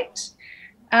site,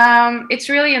 it's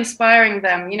really inspiring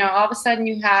them. You know, all of a sudden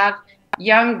you have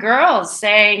young girls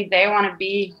saying they want to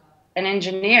be an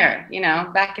engineer, you know,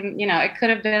 back in, you know, it could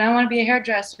have been, I want to be a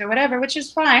hairdresser or whatever, which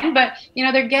is fine, but, you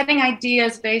know, they're getting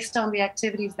ideas based on the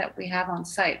activities that we have on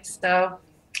site. So,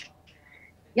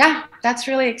 yeah, that's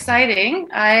really exciting.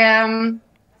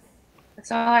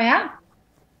 That's all I have.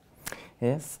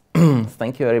 Yes,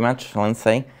 thank you very much,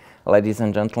 Lindsay. Ladies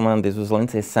and gentlemen, this was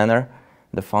Lindsay Senner,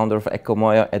 the founder of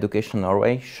Ekomoyo Education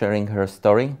Norway, sharing her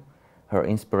story, her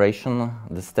inspiration,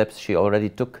 the steps she already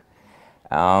took.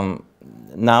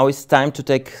 Now it's time to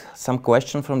take some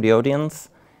questions from the audience.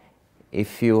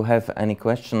 If you have any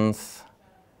questions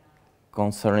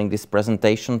concerning this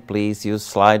presentation, please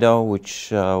use Slido, which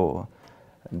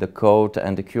the code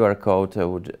and the QR code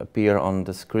would appear on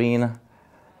the screen.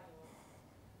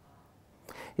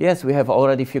 Yes, we have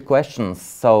already a few questions.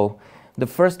 So the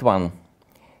first one,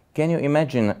 can you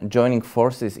imagine joining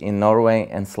forces in Norway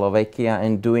and Slovakia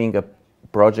and doing a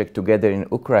project together in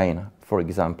Ukraine, for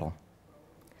example?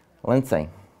 Lindsay.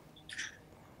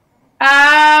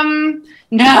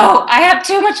 No, I have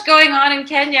too much going on in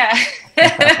Kenya.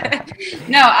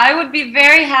 No, I would be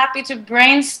very happy to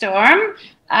brainstorm,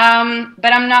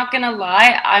 but I'm not going to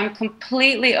lie, I'm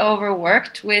completely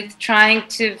overworked with trying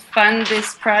to fund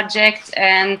this project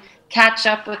and catch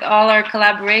up with all our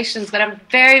collaborations, but I'm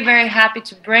very, very happy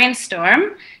to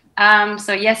brainstorm.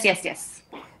 So yes, yes, yes.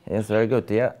 Yes, very good,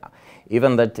 yeah.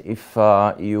 Even that if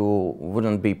you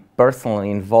wouldn't be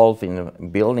personally involved in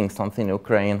building something in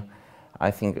Ukraine,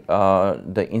 I think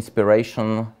the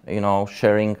inspiration,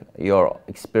 sharing your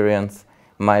experience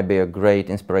might be a great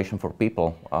inspiration for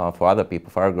people, for other people,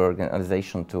 for our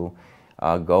organization to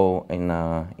go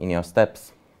in your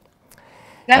steps.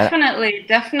 Definitely,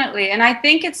 definitely. And I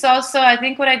think it's also, I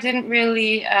think what I didn't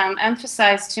really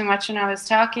emphasize too much when I was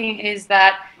talking is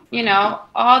that,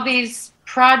 all these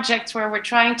projects where we're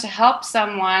trying to help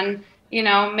someone,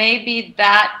 maybe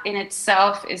that in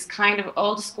itself is kind of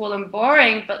old school and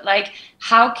boring, but like,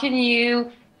 how can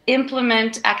you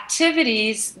implement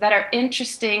activities that are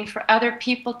interesting for other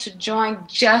people to join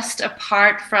just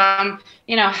apart from,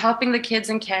 helping the kids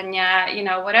in Kenya,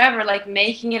 whatever, like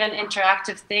making it an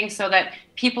interactive thing so that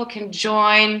people can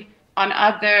join on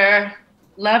other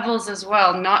levels as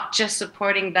well, not just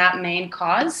supporting that main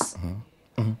cause. Mm-hmm.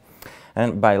 Mm-hmm.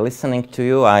 And by listening to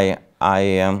you, I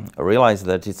realized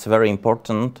that it's very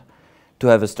important to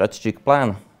have a strategic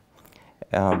plan.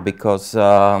 Because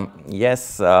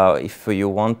yes, if you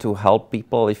want to help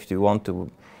people, if you want to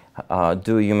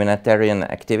do humanitarian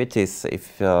activities,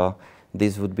 if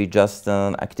this would be just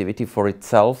an activity for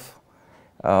itself,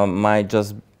 might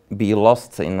just be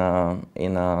lost in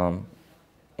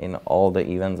all the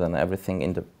events and everything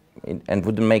and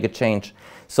wouldn't make a change.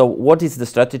 So, what is the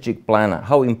strategic plan?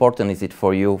 How important is it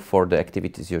for you for the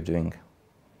activities you're doing?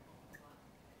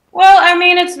 Well, I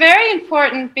mean, it's very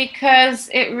important because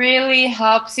it really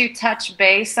helps you touch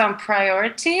base on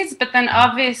priorities. But then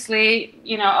obviously,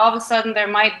 all of a sudden there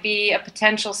might be a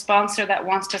potential sponsor that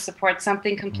wants to support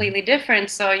something completely different.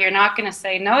 So you're not going to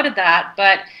say no to that.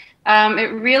 But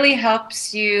it really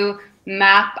helps you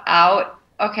map out,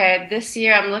 okay, this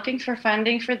year I'm looking for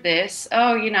funding for this.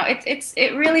 Oh,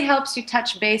 it really helps you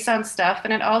touch base on stuff.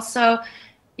 And it also,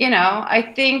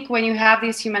 I think when you have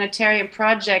these humanitarian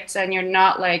projects and you're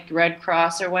not like Red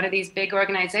Cross or one of these big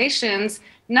organizations,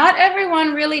 not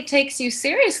everyone really takes you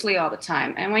seriously all the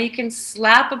time. And when you can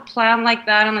slap a plan like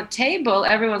that on the table,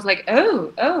 everyone's like,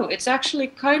 oh, it's actually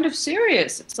kind of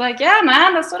serious. It's like, yeah,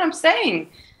 man, that's what I'm saying.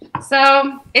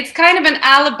 So it's kind of an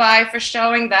alibi for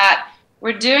showing that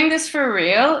we're doing this for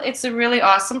real. It's a really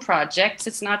awesome project.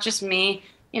 It's not just me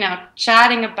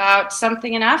chatting about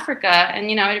something in Africa,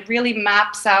 and it really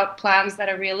maps out plans that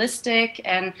are realistic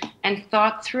and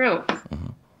thought through. Mm-hmm.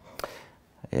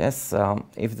 Yes,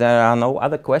 if there are no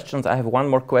other questions, I have one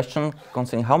more question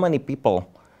concerning how many people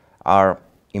are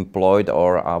employed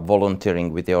or are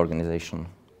volunteering with the organization?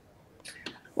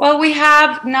 Well, we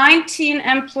have 19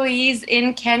 employees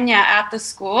in Kenya at the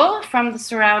school from the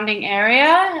surrounding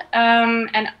area,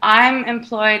 and I'm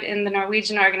employed in the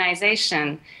Norwegian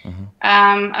organization.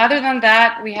 Mm-hmm. Other than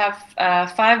that, we have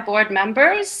 5 board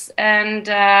members, and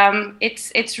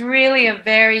it's really a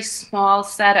very small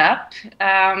setup.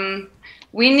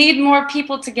 We need more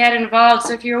people to get involved.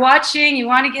 So if you're watching, you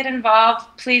want to get involved,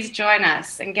 please join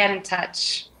us and get in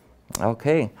touch.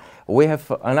 Okay. We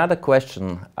have another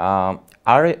question.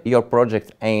 Are your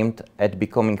projects aimed at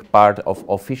becoming part of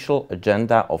official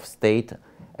agenda of state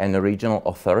and regional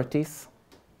authorities?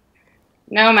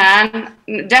 No, man.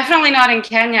 Definitely not in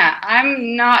Kenya.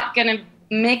 I'm not going to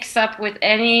mix up with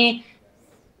any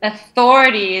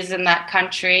authorities in that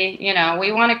country.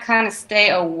 We want to kind of stay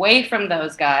away from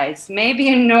those guys. Maybe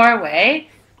in Norway,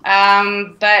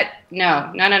 but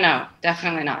no.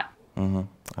 Definitely not. Mm-hmm.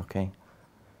 Okay.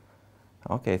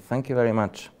 Okay, thank you very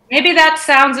much. Maybe that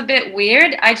sounds a bit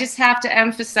weird. I just have to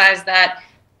emphasize that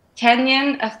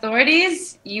Kenyan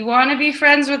authorities, you want to be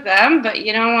friends with them, but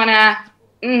you don't want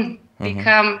to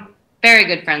become very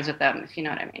good friends with them, if you know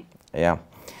what I mean. Yeah.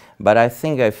 But I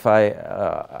think if I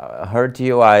heard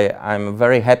you, I'm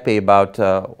very happy about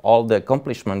all the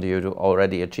accomplishment you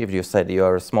already achieved. You said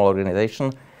you're a small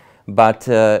organization, but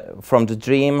from the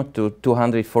dream to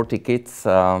 240 kids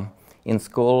in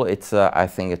school, I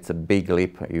think it's a big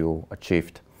leap you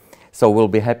achieved. So we'll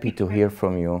be happy to hear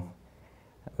from you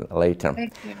later.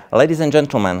 Thank you. Ladies and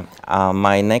gentlemen,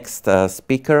 my next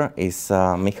speaker is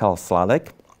Michal Sladek.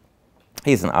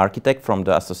 He's an architect from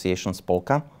the Association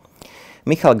Spolka.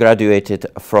 Michal graduated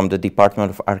from the Department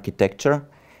of Architecture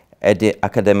at the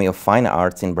Academy of Fine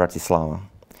Arts in Bratislava.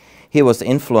 He was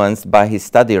influenced by his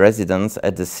study residence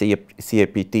at the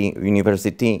CAPT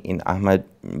University in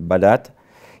Ahmedabad,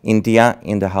 India,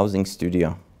 in the housing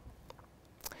studio.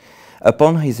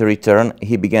 Upon his return,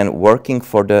 he began working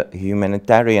for the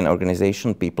humanitarian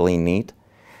organization People in Need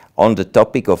on the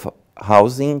topic of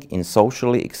housing in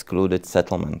socially excluded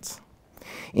settlements.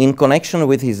 In connection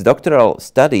with his doctoral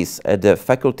studies at the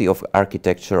Faculty of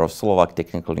Architecture of Slovak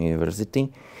Technical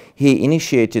University, he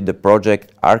initiated the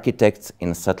project Architects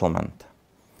in Settlement.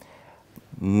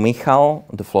 Michal,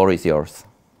 the floor is yours.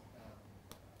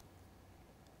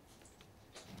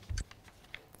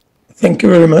 Thank you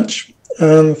very much.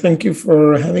 Thank you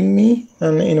for having me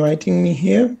and inviting me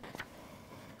here.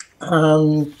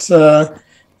 And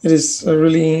it is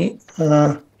really,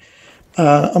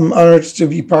 I'm honored to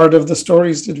be part of the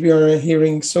stories that we are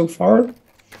hearing so far.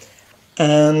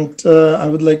 And I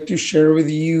would like to share with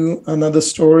you another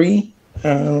story,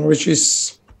 which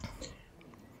is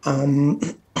a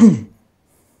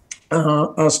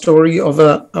story of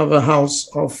a house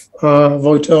of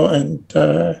Wojto and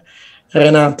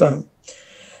Renata.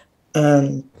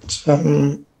 And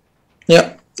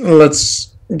yeah,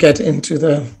 let's get into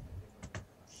the.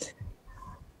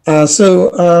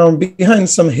 Behind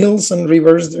some hills and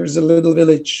rivers, there's a little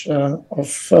village called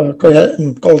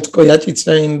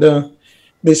Kojatica in the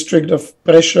district of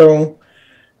Prešov,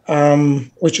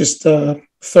 which is the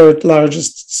third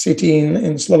largest city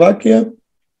in Slovakia.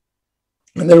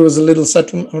 And there was a little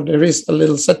settlement, or there is a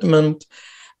little settlement,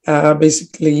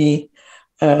 basically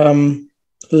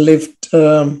lived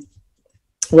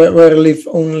where live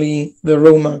only the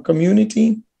Roma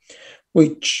community,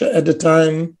 which at the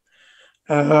time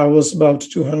was about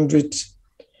 200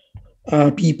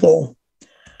 people.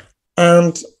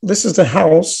 And this is the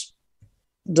house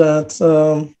that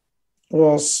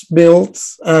was built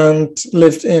and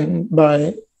lived in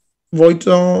by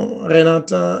Wojto,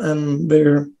 Renata, and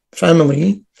their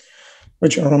family,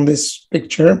 which are on this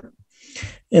picture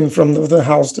in front of the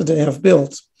house that they have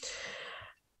built.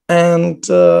 And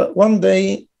one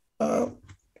day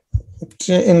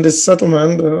in this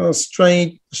settlement,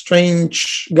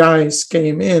 strange guys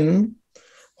came in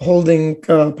holding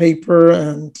paper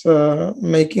and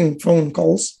making phone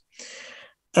calls.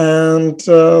 And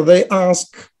they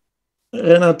asked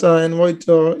Renata and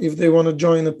Wojto if they want to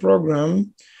join a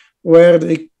program where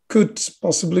they could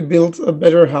possibly build a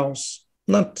better house.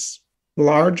 Not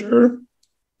larger,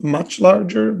 much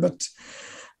larger, but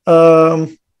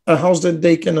a house that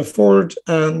they can afford,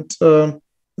 and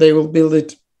they will build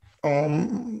it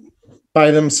by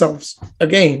themselves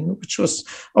again, which was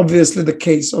obviously the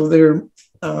case of their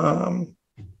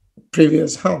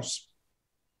previous house.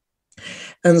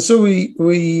 And so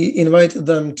we invited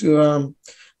them to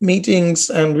meetings,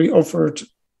 and we offered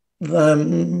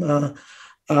them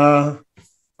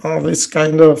this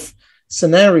kind of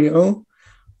scenario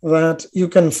that you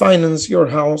can finance your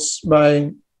house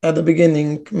by, at the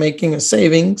beginning, making a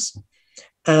savings,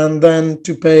 and then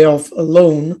to pay off a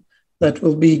loan that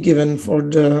will be given for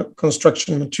the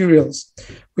construction materials,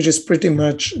 which is pretty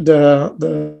much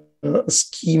the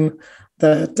scheme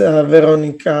that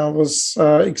Veronica was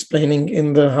explaining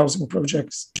in the housing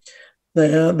projects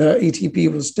the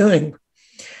ETP was doing.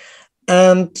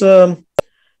 And the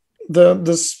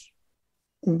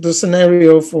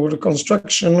scenario for the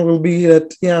construction will be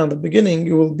that, in the beginning,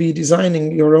 you will be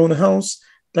designing your own house,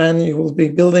 then you will be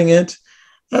building it,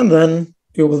 and then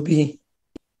you will be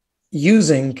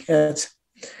using it.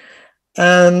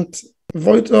 And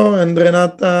Wojto and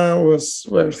Renata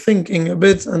were thinking a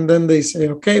bit, and then they say,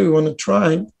 okay, we want to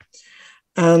try.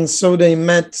 And so they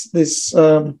met these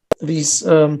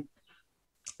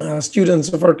students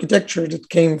of architecture that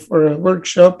came for a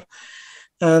workshop,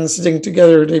 and sitting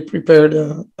together, they prepared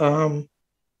a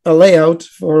layout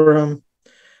for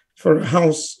a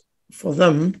house for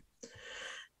them.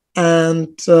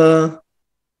 And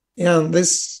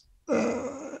this,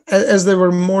 as there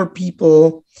were more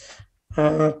people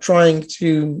trying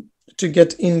to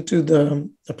get into the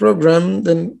program,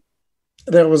 then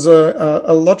there was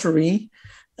a lottery,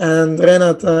 and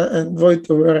Renata and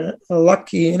Wojto were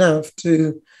lucky enough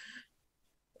to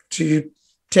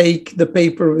take the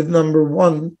paper with number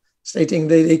 1, stating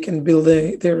that they can build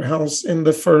their house in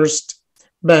the first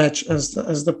batch as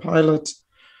the pilot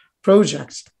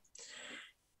project.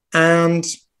 And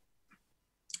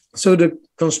so the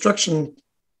construction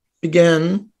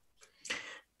began,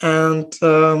 and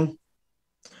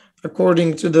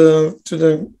according to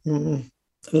the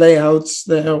layouts,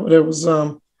 there was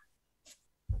a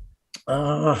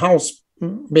house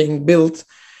being built,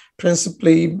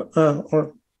 principally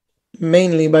or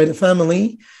mainly by the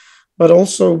family, but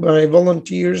also by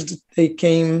volunteers that they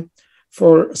came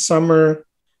for summer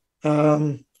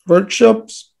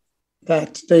workshops,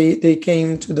 that they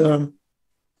came to the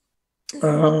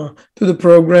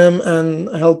program and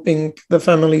helping the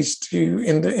families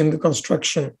in the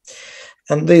construction.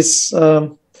 And this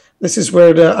is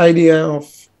where the idea of,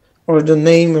 or the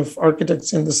name of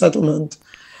Architects in the Settlement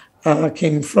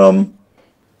came from.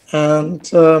 And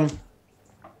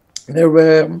there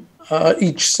were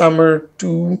each summer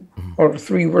 2 or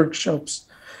 3 workshops,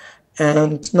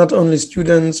 and not only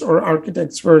students or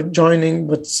architects were joining,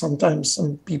 but sometimes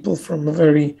some people from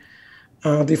very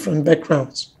different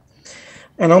backgrounds.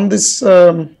 And on this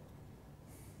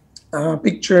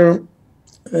picture,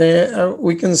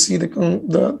 we can see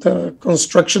the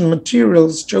construction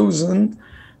materials chosen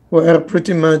were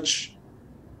pretty much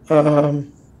the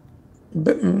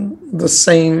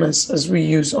same as we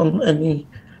use on any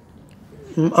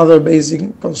other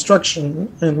basic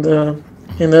construction in the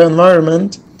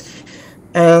environment.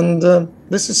 And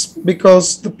this is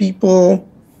because the people,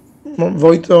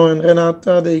 Wojto and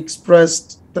Renata, they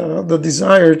expressed the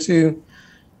desire to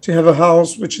have a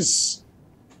house which is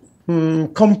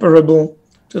comparable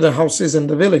to the houses in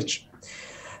the village.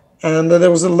 And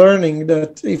there was a learning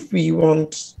that if we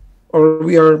want, or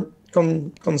we are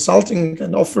consulting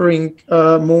and offering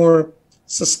more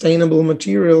sustainable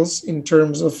materials in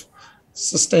terms of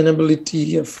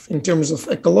sustainability, in terms of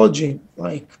ecology,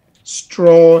 like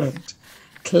straw and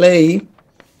clay,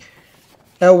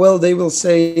 well, they will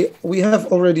say, we have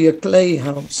already a clay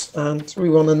house and we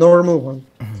want a normal one.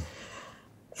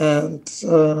 And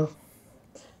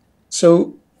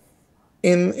so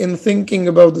in thinking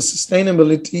about the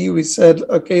sustainability, we said,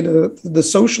 okay, the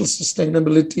social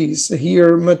sustainability is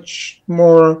here much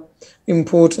more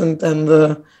important than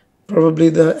probably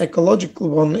the ecological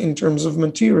one in terms of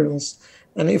materials.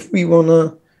 And if we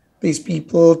want these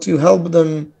people to help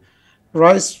them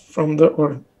rise from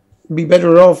or be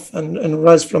better off and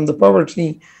rise from the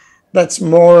poverty, that's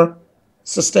more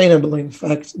sustainable, in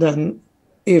fact, than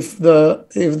if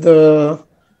the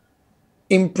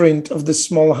imprint of the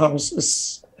small house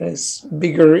is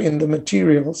bigger in the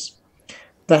materials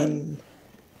than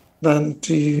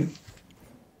to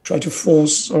try to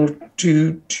force or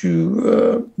to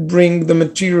bring the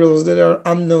materials that are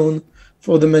unknown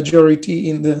for the majority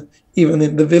even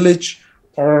in the village,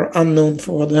 or unknown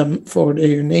for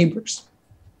their neighbors.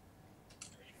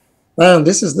 And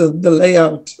this is the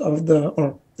layout of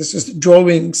this is the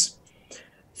drawings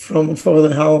for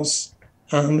the house,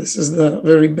 and this is the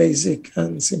very basic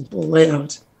and simple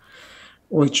layout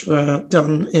which were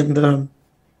done in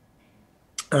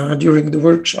during the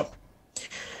workshop.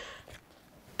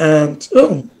 And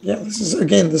oh yeah, this is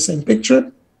again the same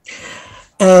picture,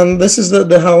 and this is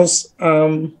the house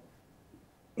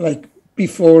like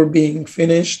before being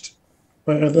finished,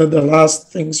 where the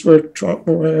last things were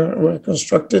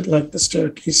constructed, like the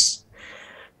staircase,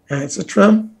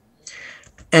 etc.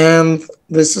 And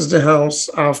this is the house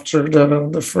after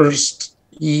the first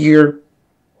year.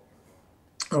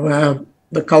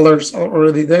 The colors are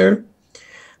already there,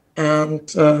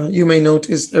 and you may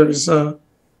notice there is a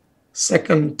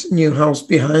second new house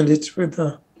behind it with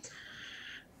a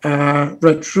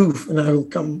red roof, and I will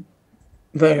come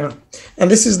there. And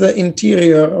this is the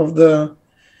interior of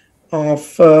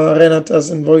Renata's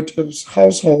and Wojto's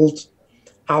household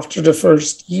after the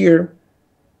first year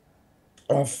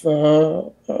of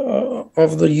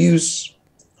the use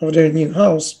of their new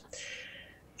house.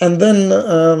 And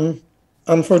then,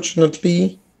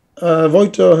 unfortunately,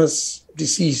 Wojto has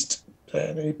deceased.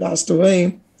 He passed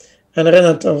away, and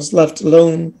Renata was left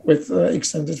alone with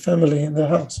extended family in the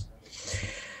house.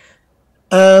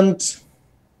 And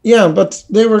yeah, but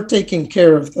they were taking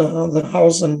care of the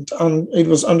house, and it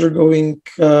was undergoing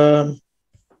all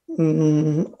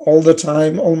the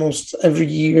time, almost every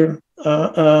year,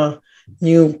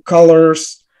 new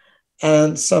colors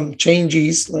and some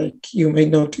changes. Like you may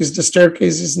notice, the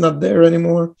staircase is not there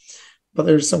anymore, but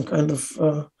there's some kind of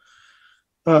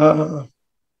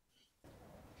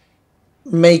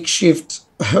makeshift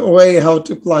way how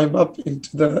to climb up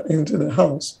into the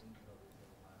house.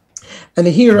 And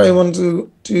here I want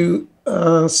to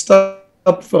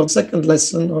stop for the second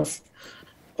lesson of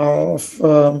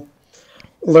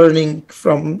learning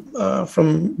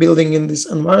from building in this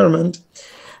environment.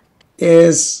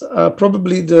 Is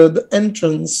probably the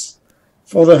entrance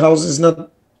for the house is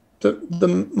not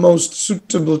the most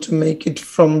suitable to make it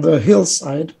from the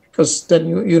hillside, because then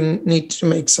you need to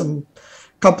make some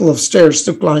couple of stairs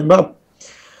to climb up.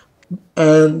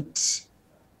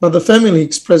 But the family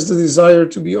expressed the desire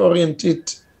to be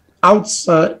oriented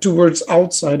towards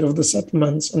outside of the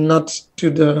settlements and not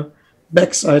to the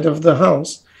backside of the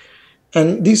house.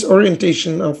 And this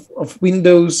orientation of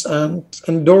windows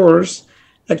and doors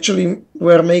actually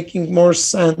were making more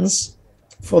sense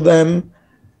for them,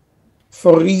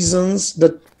 for reasons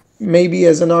that maybe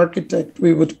as an architect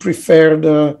we would prefer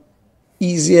the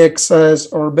easy access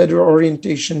or better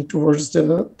orientation towards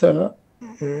the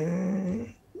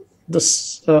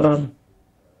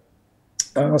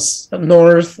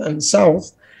north and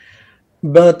south.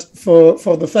 But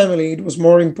for the family, it was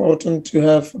more important to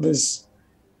have this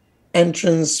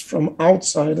entrance from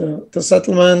outside the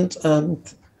settlement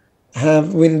and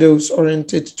have windows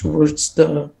oriented towards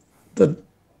the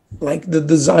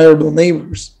desirable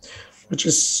neighbors, which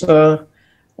is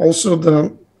also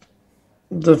the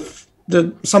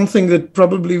something that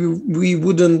probably we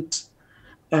wouldn't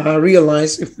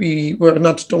realize if we were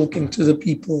not talking to the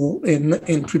people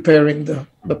in preparing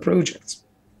the projects.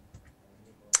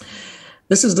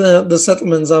 This is the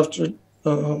settlements after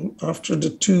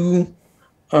the two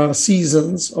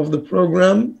seasons of the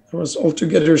program. There was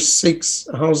altogether 6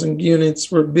 housing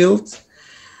units were built,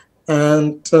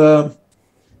 and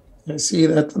I see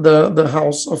that the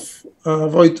house of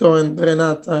Vojto and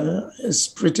Renata is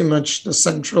pretty much the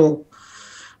central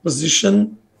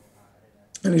position,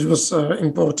 and it was an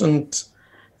important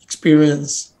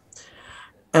experience.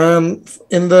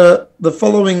 In the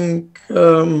following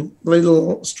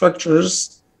little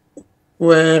structures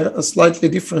were slightly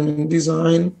different in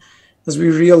design, as we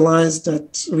realized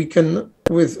that we can,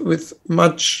 with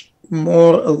much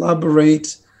more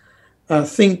elaborate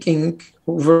thinking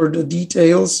over the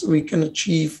details, we can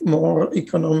achieve more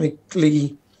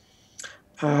economically,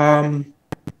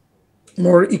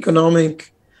 more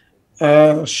economic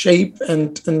shape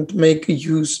and make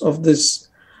use of this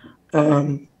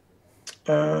of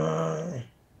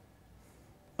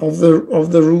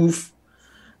the roof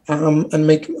and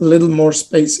make a little more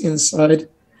space inside.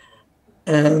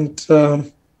 And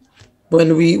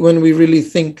when we really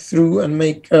think through and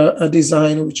make a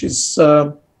design which is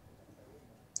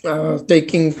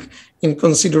taking in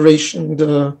consideration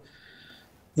the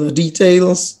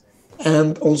details,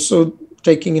 and also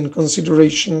taking in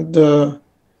consideration the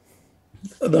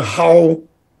how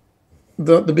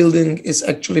the building is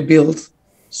actually built,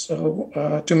 so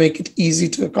to make it easy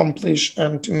to accomplish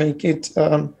and to make it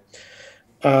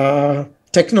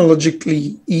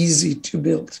technologically easy to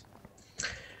build.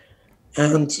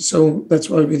 And so that's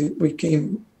why we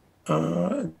came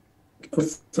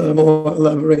with more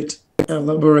elaborate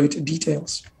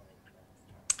details.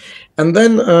 And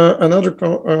then another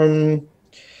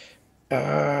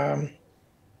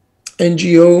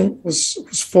NGO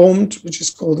was formed, which is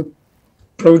called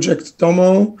Project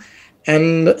Domo,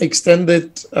 and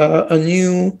extended a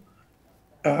new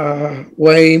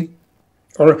way,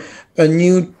 or a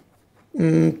new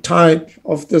type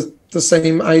of the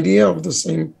same idea, of the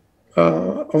same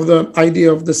of the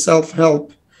idea of the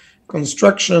self-help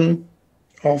construction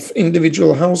of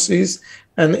individual houses,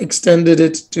 and extended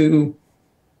it to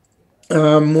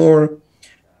more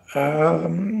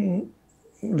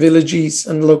villages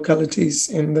and localities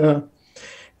in the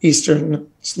eastern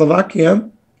Slovakia.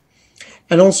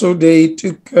 And also they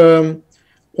took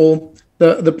all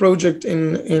the project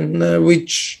in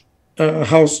which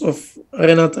house of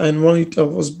Renata and Vojto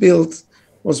was built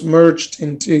was merged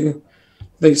into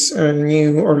this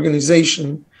new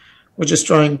organization, which is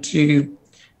trying to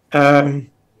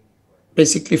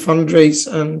basically fundraise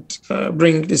and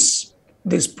bring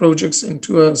these projects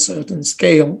into a certain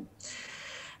scale.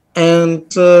 And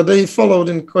they followed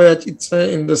in Kojatice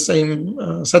in the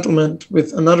same settlement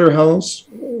with another house,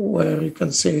 where you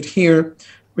can see it here,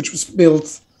 which was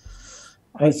built,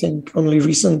 I think, only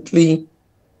recently.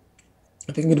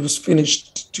 I think it was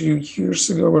finished 2 years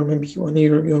ago, or maybe 1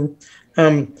 year ago.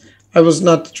 I was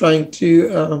trying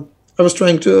to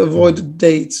avoid the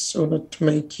dates, so not to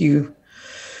make you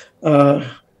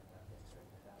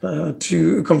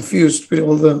too confused with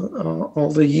all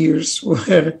the years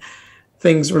where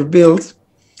things were built.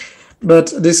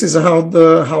 But this is how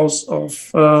the house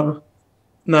of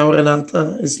now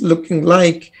Renata is looking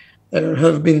like. There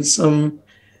have been some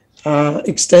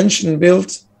extension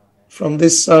built. From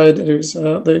this side, there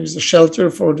is a shelter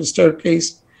for the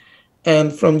staircase,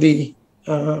 and from the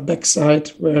back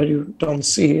side, where you don't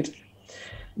see it,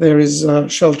 there is a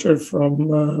shelter from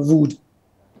wood,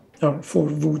 or for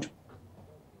wood.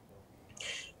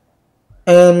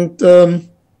 And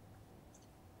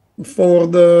for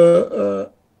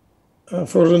the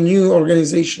new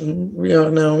organization, we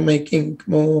are now making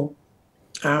more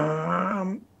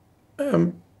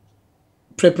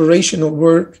preparational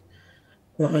work,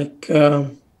 like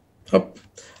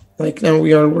now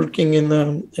we are working in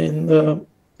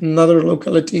another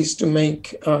localities to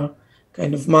make a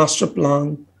kind of master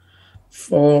plan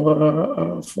for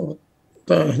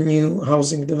the new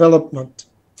housing development.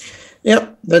 Yeah,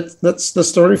 that's the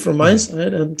story from my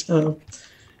side, and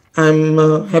I'm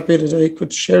happy that I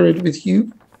could share it with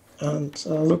you, and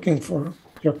looking for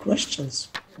your questions.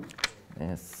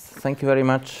 Yes, thank you very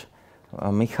much,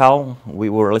 Michal. We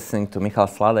were listening to Michal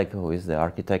Sladek, who is the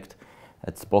architect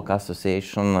at Spolka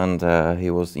Association, and he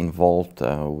was involved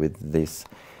with this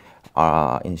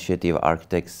initiative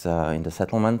Architects in the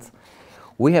Settlements.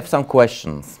 We have some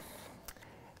questions.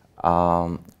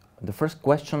 The first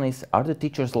question is, are the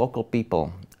teachers local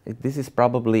people? This is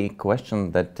probably a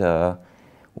question that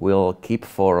we'll keep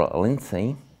for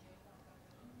Lindsay.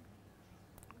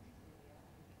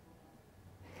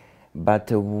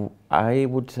 But I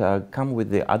would come with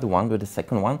the other one, with the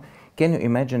second one. Can you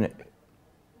imagine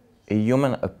a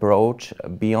human approach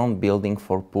beyond building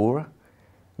for poor?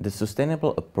 The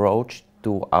sustainable approach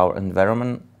to our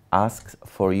environment asks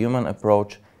for human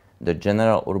approach, the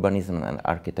general urbanism and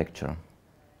architecture.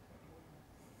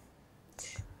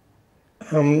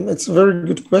 It's a very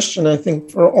good question, I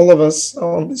think, for all of us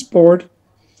on this board.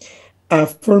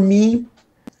 For me,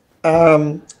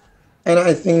 and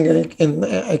I think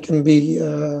I can be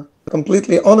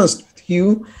completely honest with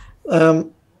you,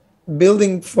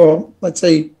 building for, let's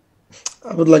say,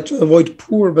 I would like to avoid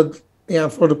poor, but yeah,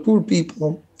 for the poor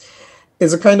people,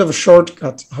 is a kind of a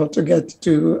shortcut how to get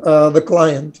to the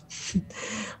client,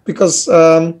 because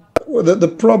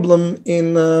the problem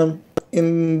in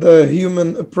the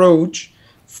human approach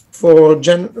for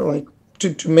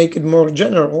to make it more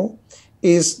general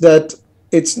is that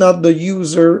it's not the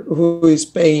user who is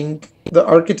paying the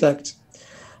architect,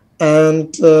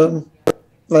 and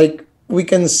like we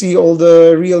can see all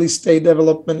the real estate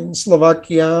development in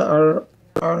Slovakia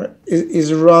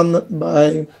is run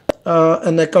by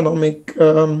an economic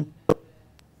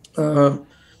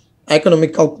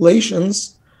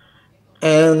calculations,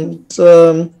 and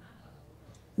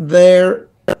there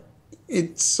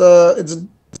it's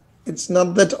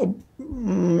not that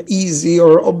easy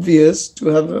or obvious to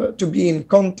have to be in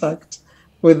contact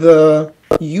with the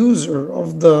user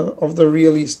of the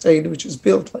real estate which is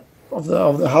built, like of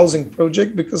the housing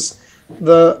project, because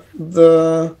the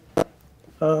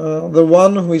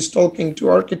one who is talking to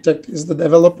architect is the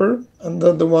developer, and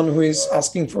the one who is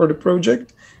asking for the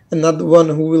project, and not the one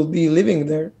who will be living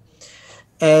there.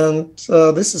 And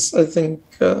this is, I think,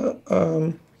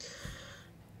 a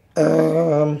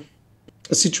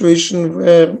situation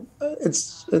where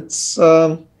it's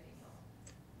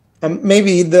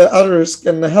maybe the others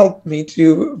can help me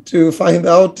to find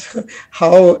out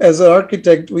how, as an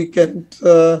architect, we can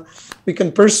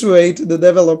persuade the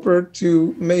developer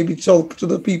to maybe talk to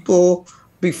the people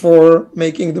before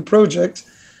making the project,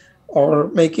 or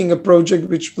making a project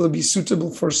which will be suitable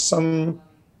for some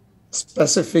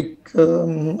specific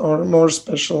or more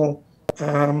special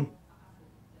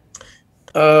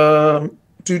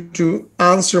to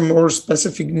answer more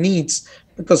specific needs,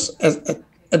 because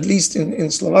at least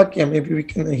in Slovakia, maybe we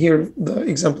can hear the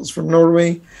examples from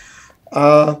Norway,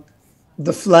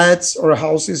 the flats or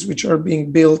houses which are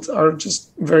being built are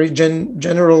just very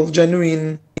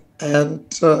genuine,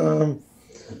 and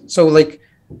so like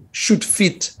should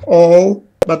fit all,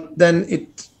 but then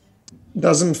it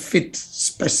doesn't fit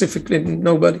specifically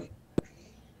nobody.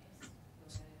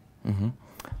 Mm-hmm.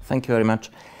 Thank you very much.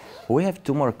 We have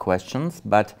two more questions,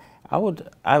 but I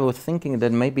was thinking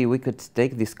that maybe we could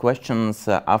take these questions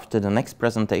after the next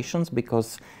presentations,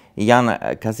 because Jan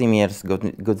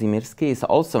Kazimierz-Godzimirski is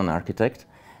also an architect,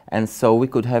 and so we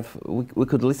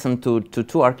could listen to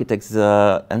two architects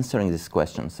answering this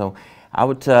question. So I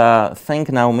would thank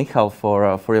now Michal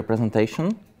for your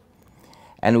presentation,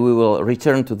 and we will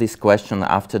return to this question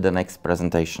after the next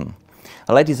presentation.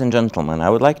 Ladies and gentlemen, I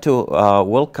would like to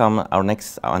welcome our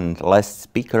next and last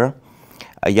speaker,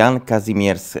 Jan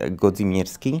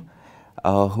Kazimierz-Godzimirski,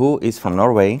 who is from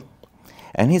Norway,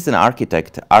 and he's an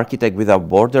architect without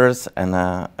borders, and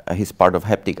he's part of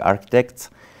Haptic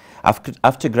Architects.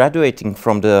 After graduating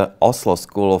from the Oslo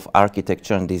School of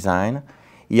Architecture and Design,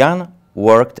 Jan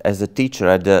worked as a teacher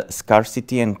at the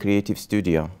Scarcity and Creative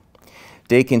Studio,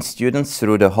 taking students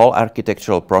through the whole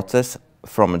architectural process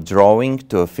from a drawing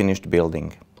to a finished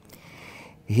building.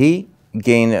 He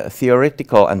gained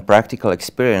theoretical and practical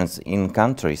experience in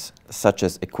countries such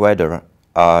as Ecuador,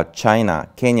 China,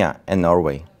 Kenya, and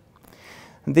Norway.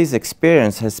 This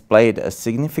experience has played a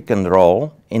significant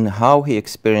role in how he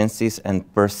experiences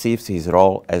and perceives his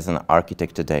role as an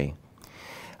architect today.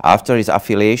 After his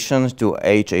affiliation to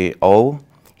HAO,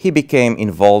 he became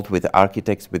involved with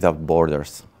Architects Without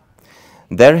Borders.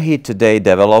 There he today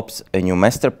develops a new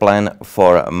master plan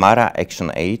for Mara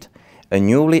Action Aid, a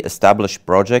newly established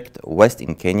project west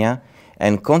in Kenya,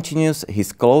 and continues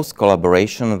his close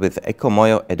collaboration with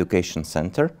Ekomoyo Education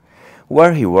Center,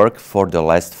 where he worked for the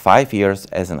last 5 years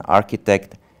as an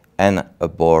architect and a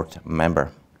board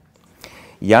member.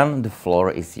 Jan, the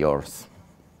floor is yours.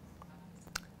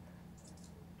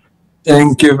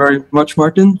 Thank you very much,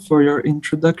 Martin, for your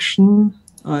introduction.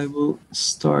 I will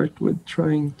start with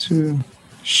trying to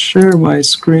share my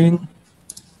screen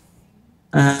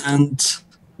and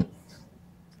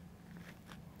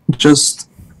just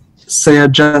say a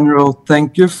general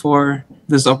thank you for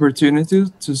this opportunity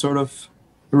to sort of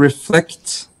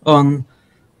reflect on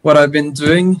what I've been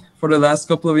doing for the last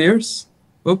couple of years.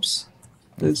 Oops,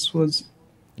 this was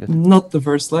not the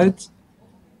first slide.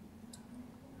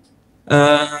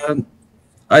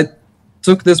 I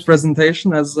took this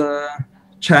presentation as a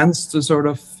chance to sort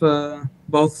of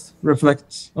both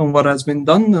reflect on what has been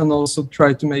done and also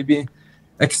try to maybe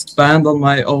expand on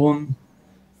my own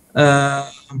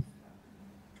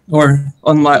or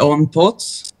on my own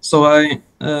thoughts. So I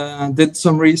did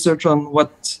some research on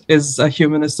what is a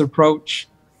humanist approach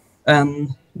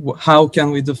and how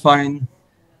can we define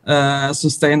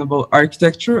sustainable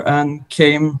architecture, and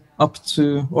came up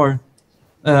to or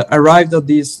arrived at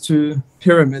these two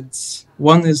pyramids.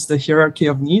 One is the hierarchy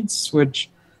of needs, which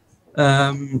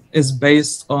is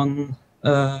based on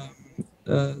a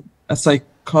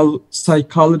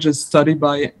psychologist study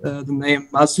by the name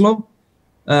Maslow,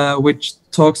 which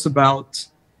talks about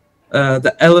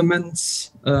the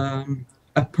elements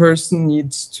a person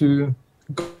needs to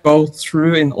go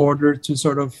through in order to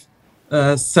sort of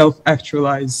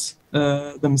self-actualize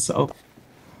themselves.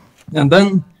 And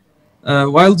then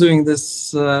while doing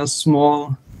this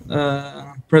small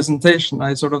presentation,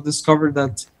 I sort of discovered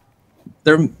that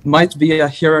there might be a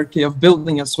hierarchy of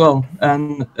building as well,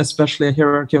 and especially a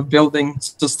hierarchy of building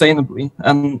sustainably.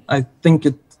 And I think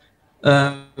it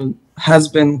has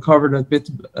been covered a bit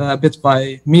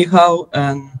by Michał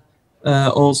and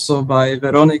also by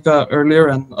Veronica earlier,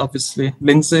 and obviously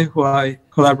Lindsay, who I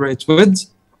collaborate with.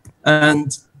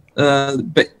 And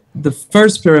the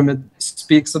first pyramid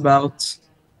speaks about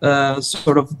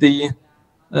sort of the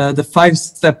 5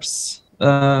 steps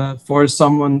for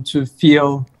someone to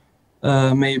feel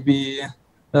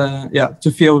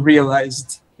to feel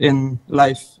realized in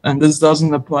life. And this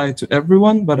doesn't apply to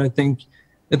everyone, but I think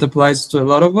it applies to a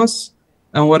lot of us.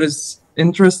 And what is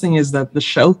interesting is that the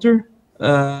shelter,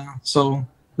 so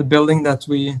the building that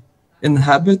we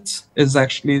inhabit, is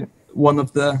actually one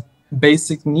of the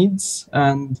basic needs,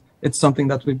 and it's something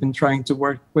that we've been trying to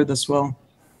work with as well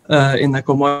in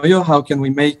Ekomoyo. How can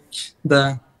we make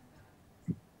the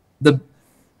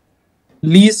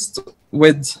least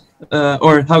with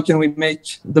or how can we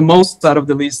make the most out of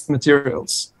the least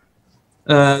materials?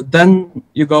 Then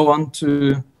you go on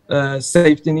to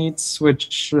safety needs,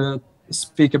 which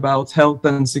speak about health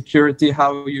and security,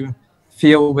 how you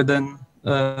feel within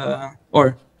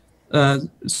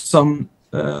some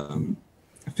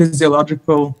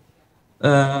physiological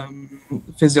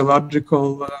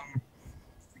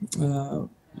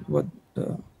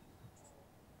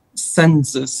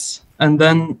senses. And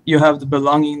then you have the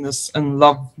belongingness and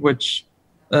love, which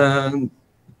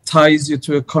ties you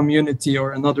to a community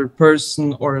or another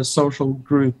person or a social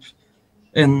group.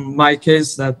 In my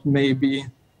case, that may be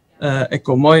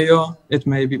Ekomoyo, it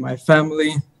may be my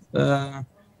family,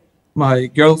 my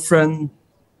girlfriend.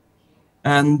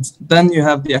 And then you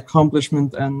have the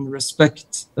accomplishment and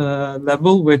respect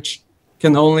level, which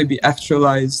can only be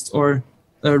actualized or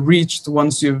reached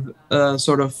once you've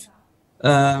sort of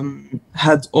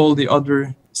had all the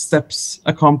other steps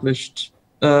accomplished.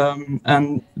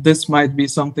 And this might be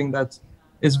something that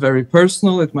is very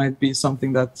personal. It might be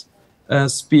something that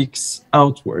speaks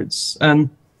outwards. And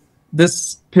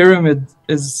this pyramid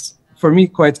is, for me,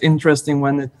 quite interesting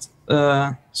when it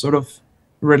sort of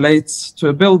relates to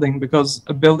a building, because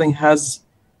a building has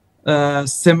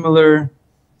similar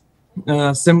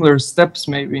steps,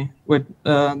 maybe, with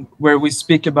where we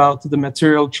speak about the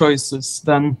material choices,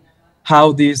 then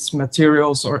how these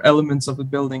materials or elements of the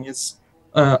building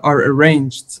are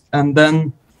arranged, and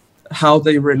then how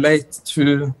they relate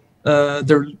to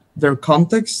their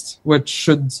context, which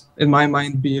should, in my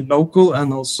mind, be local,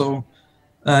 and also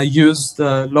use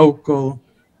the local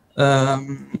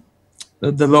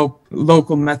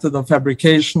local method of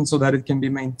fabrication so that it can be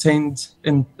maintained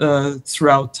in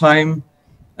throughout time.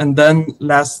 And then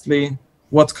lastly,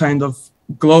 what kind of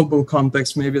global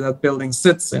context maybe that building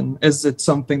sits in. Is it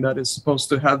something that is supposed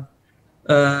to have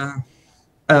a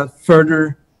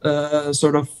further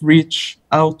sort of reach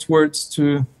outwards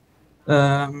to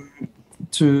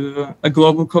a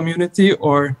global community,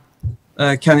 or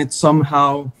can it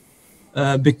somehow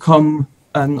become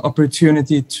an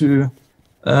opportunity to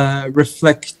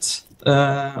reflect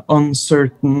on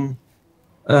certain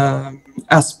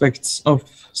aspects of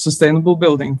sustainable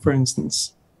building, for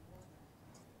instance?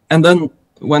 And then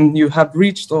when you have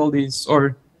reached all these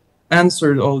or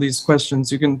answered all these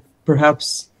questions, you can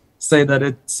perhaps say that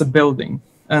it's a building.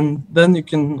 And then you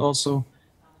can also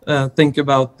think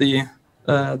about the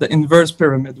inverse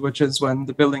pyramid, which is when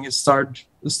the building is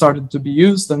started to be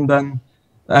used and then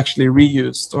actually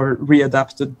reused or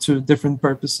readapted to different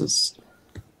purposes.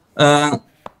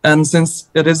 And since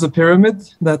it is a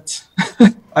pyramid that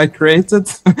I created,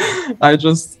 I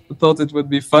just thought it would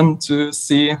be fun to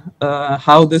see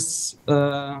how this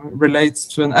relates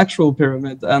to an actual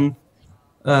pyramid. And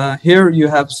here you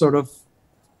have sort of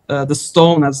the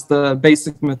stone as the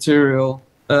basic material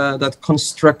that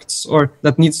constructs, or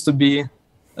that needs to be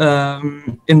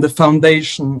in the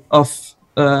foundation of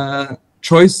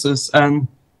choices, and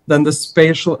then the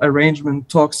spatial arrangement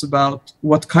talks about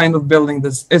what kind of building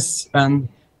this is, and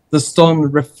the stone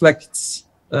reflects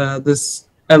this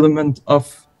element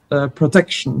of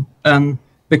protection and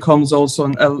becomes also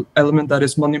an element that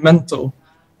is monumental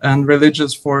and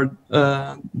religious for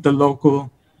the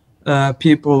local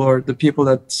people, or the people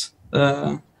that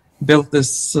built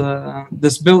this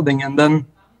this building. And then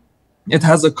it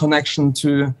has a connection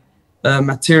to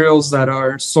materials that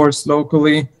are sourced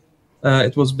locally.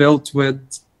 It was built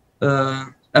with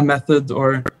a method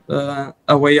or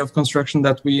a way of construction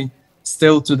that we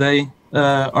still today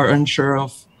are unsure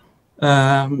of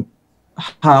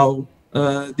how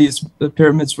these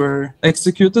pyramids were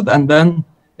executed. And then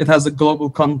it has a global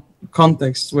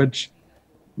context, which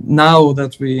now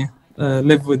that we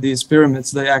live with these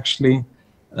pyramids, they actually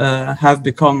have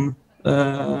become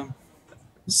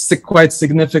quite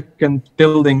significant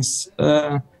buildings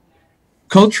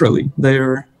culturally.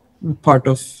 They're part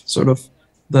of sort of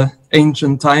the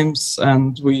ancient times,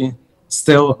 and we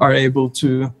still are able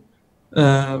to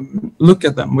look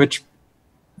at them, which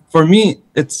for me,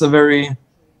 it's a very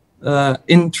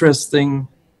interesting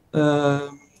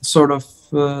sort of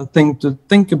thing to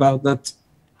think about, that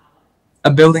a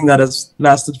building that has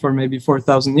lasted for maybe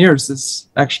 4,000 years is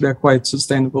actually a quite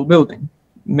sustainable building.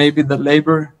 Maybe the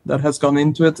labor that has gone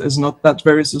into it is not that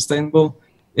very sustainable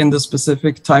in the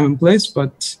specific time and place,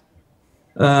 but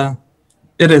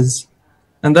it is.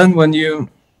 And then when you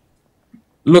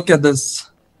look at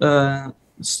this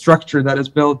structure that is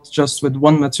built just with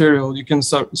one material, you can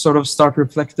sort of start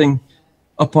reflecting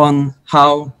upon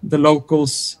how the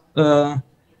locals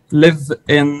live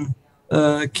in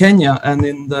Kenya and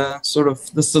in the sort of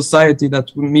the society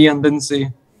that me and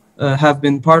Lindsay have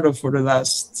been part of for the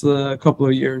last couple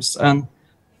of years. And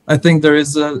I think there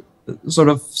is a sort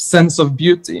of sense of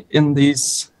beauty in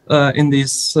these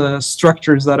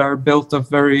structures that are built of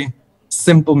very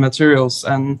simple materials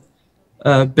and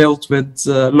built with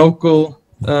local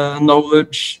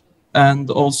knowledge, and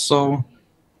also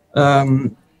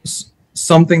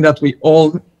something that we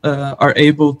all are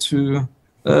able to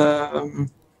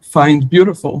find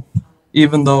beautiful,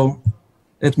 even though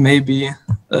it may be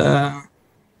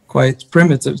quite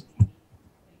primitive.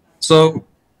 So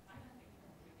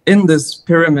in this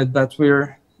pyramid that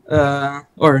we're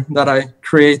or that I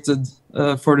created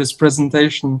for this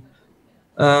presentation,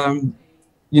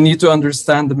 you need to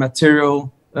understand the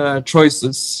material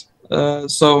choices.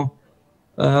 So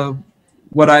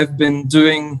what I've been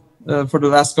doing for the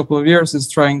last couple of years is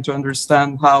trying to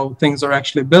understand how things are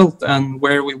actually built and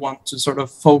where we want to sort of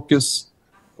focus,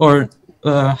 or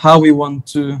how we want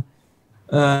to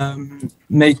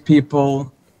make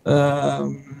people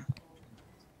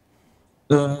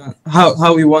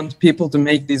how we want people to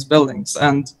make these buildings.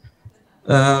 And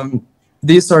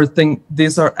these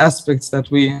are aspects that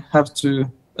we have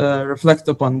to reflect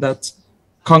upon, that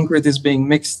concrete is being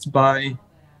mixed by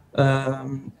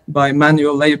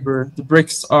manual labor. The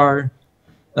bricks are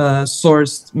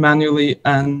sourced manually,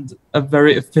 and a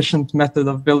very efficient method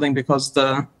of building, because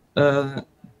the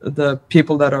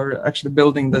people that are actually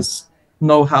building this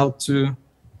know how to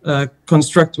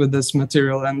construct with this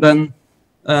material. And then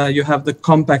you have the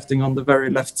compacting on the very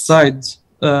left side,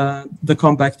 the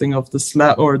compacting of the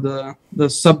slab or the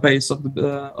sub base of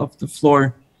the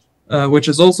floor, which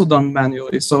is also done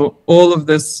manually. So all of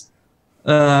this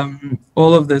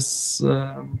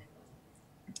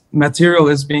material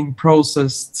is being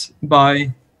processed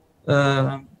by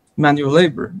manual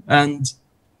labor. And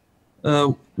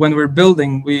when we're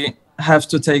building, we have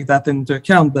to take that into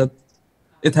account, that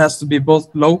it has to be both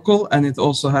local and it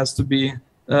also has to be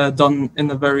done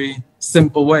in a very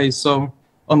simple way. So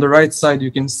on the right side,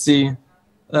 you can see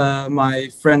my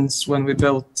friends when we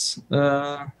built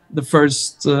the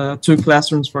first 2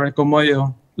 classrooms for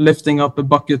Ekomoyo, lifting up a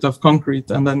bucket of concrete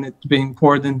and then it being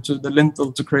poured into the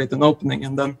lintel to create an opening.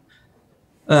 And then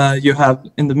you have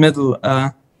in the middle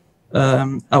a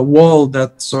wall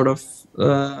that sort of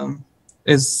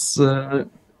is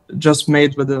just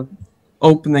made with an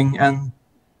opening and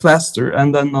plaster.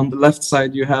 And then on the left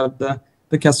side, you have the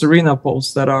Casuarina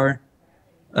poles that are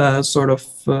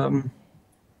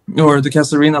or the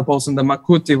Casuarina poles and the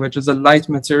Makuti, which is a light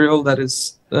material that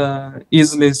is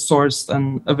easily sourced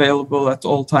and available at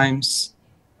all times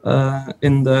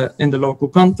in the local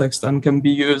context, and can be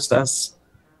used as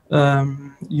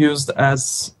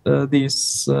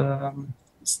these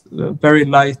very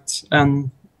light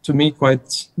and, to me,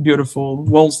 quite beautiful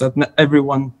walls that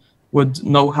everyone would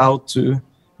know how to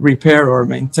repair or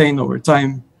maintain over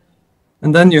time.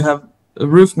 And then you have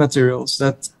roof materials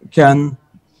that can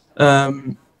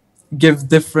give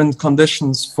different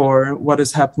conditions for what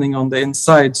is happening on the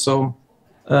inside. So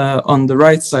on the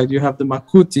right side, you have the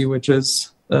makuti, which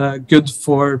is good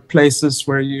for places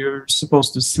where you're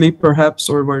supposed to sleep, perhaps,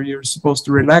 or where you're supposed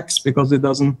to relax because it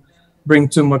doesn't bring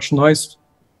too much noise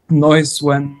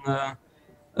when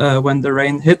the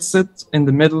rain hits it. In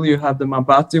the middle, you have the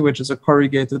mabati, which is a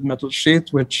corrugated metal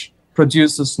sheet, which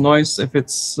produces noise if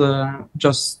it's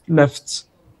just left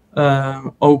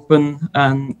open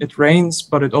and it rains,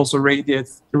 but it also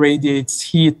radiates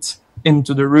heat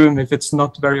into the room if it's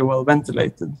not very well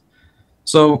ventilated.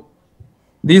 So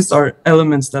these are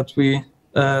elements that we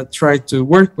try to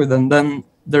work with. And then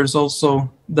there's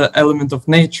also the element of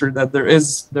nature, that there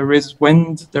is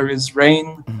wind, there is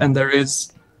rain, and there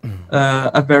is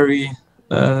a very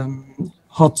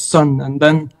hot sun. And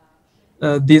then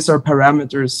these are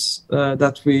parameters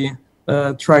that we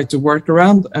try to work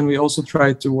around, and we also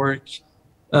try to work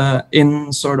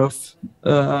in sort of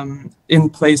in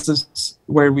places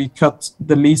where we cut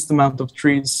the least amount of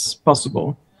trees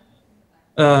possible.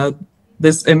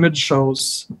 This image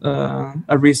shows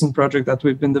a recent project that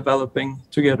we've been developing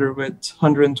together with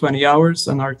 120 Hours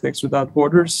and Architects Without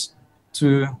Borders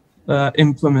to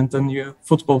implement a new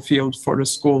football field for the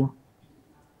school.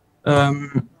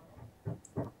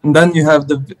 And then you have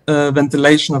the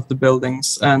ventilation of the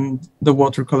buildings and the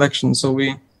water collection. So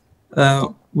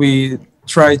we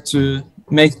try to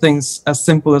make things as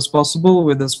simple as possible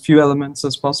with as few elements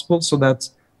as possible, so that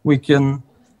we can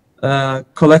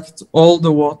collect all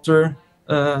the water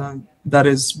that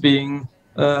is being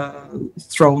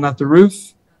thrown at the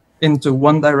roof into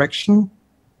one direction.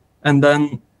 And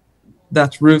then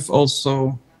that roof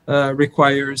also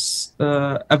requires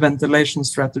a ventilation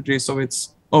strategy. So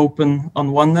it's open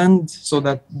on one end so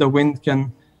that the wind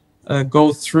can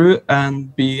go through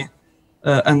and be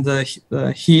and the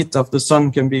heat of the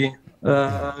sun can be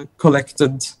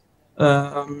collected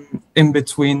in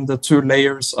between the two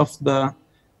layers of the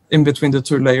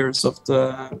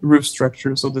roof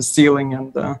structure, so the ceiling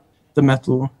and the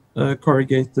metal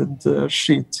corrugated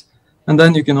sheet. And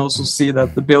then you can also see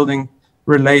that the building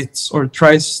relates or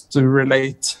tries to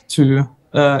relate to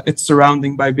its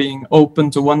surrounding by being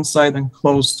open to one side and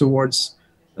closed towards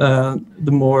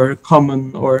the more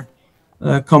common or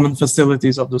common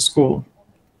facilities of the school.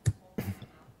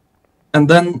 And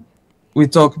then we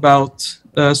talk about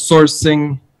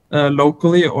sourcing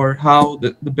locally, or how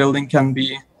the building can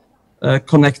be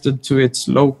connected to its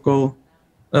local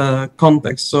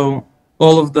context. So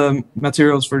all of the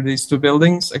materials for these two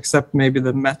buildings, except maybe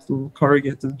the metal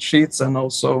corrugated sheets and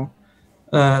also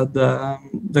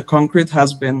the concrete,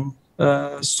 has been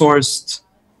sourced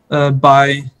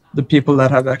by the people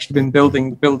that have actually been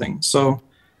building the building. So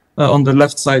on the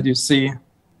left side, you see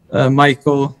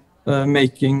Michael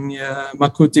making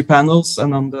makuti panels,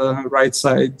 and on the right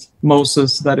side,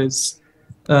 Moses, that is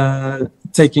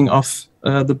taking off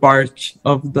the bark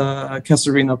of the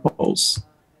Casuarina poles.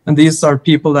 And these are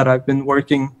people that I've been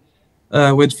working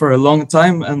with for a long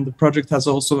time, and the project has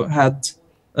also had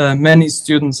many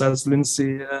students, as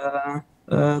Lindsay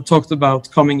talked about,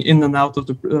 coming in and out of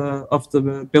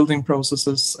the building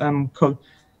processes and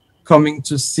coming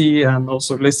to see and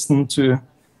also listen to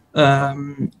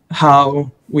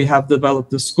how we have developed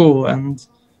the school. And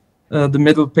the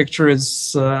middle picture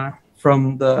is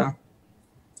from the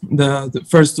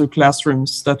first two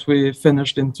classrooms that we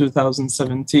finished in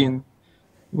 2017,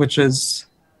 which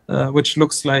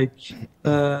looks like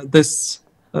this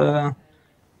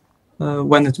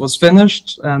when it was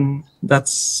finished. And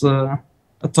that's a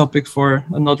topic for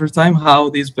another time, how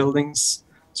these buildings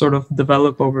sort of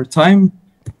develop over time.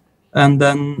 And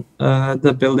then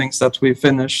the buildings that we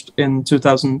finished in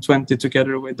 2020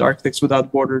 together with Architects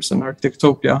Without Borders and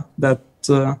Architectopia, that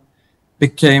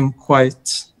became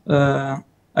quite,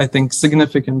 I think,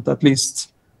 significant, at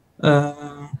least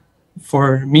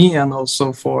for me, and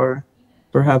also for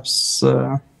perhaps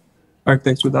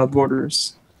Architects Without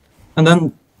Borders. And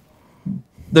then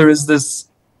there is this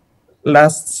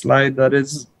last slide that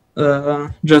is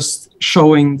just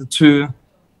showing the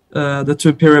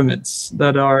two pyramids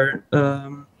that are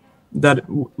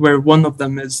where one of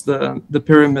them is the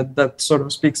pyramid that sort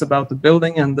of speaks about the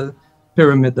building, and the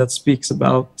pyramid that speaks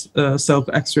about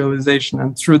self-actualization.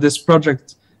 And through this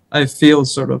project, I feel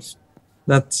sort of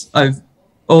that I've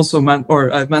also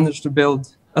I've managed to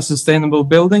build a sustainable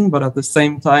building, but at the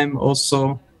same time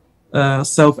also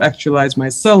self-actualize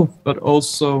myself, but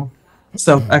also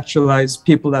self-actualize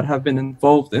people that have been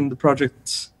involved in the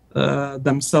project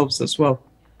themselves as well.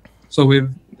 So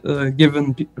we've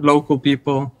given local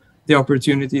people the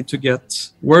opportunity to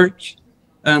get work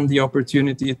and the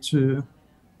opportunity to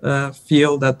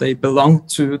feel that they belong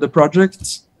to the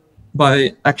project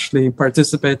by actually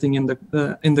participating in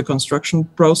the construction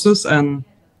process. And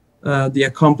the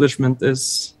accomplishment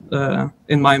is,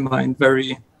 in my mind,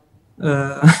 very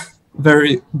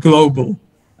very global.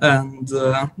 And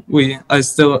I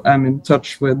still am in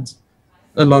touch with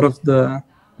a lot of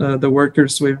the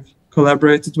workers we've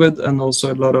collaborated with, and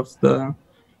also a lot of the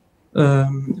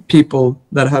people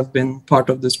that have been part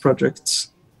of this project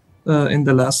in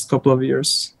the last couple of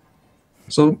years.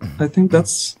 So I think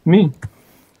that's me.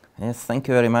 Yes, thank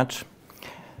you very much.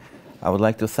 I would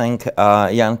like to thank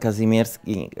Jan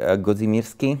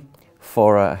Godzimirski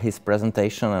for his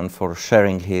presentation and for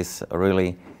sharing his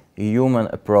really human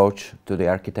approach to the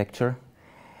architecture.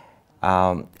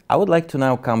 I would like to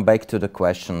now come back to the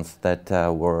questions that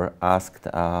were asked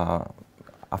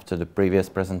after the previous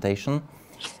presentation.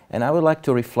 And I would like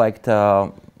to reflect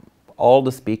all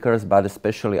the speakers, but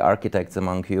especially architects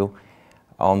among you,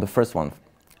 on the first one.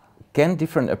 Can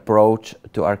different approach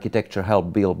to architecture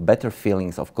help build better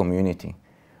feelings of community?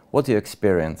 What's your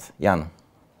experience, Jan?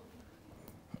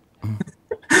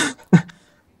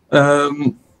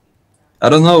 I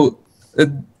don't know.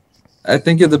 I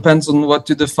think it depends on what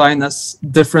you define as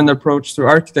different approach to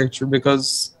architecture,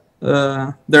 because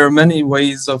there are many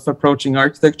ways of approaching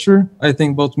architecture. I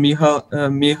think both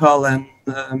Michal and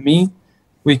me,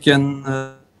 we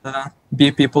can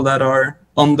be people that are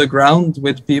on the ground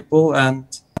with people, and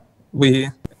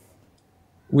we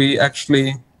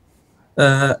actually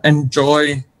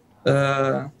enjoy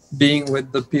being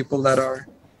with the people that are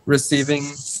receiving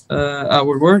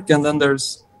our work. And then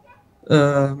there's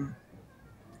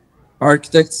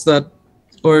architects that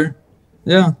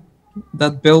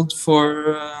build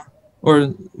for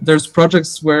or there's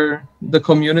projects where the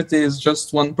community is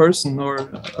just one person or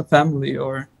a family,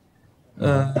 or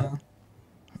a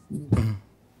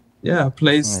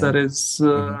place that is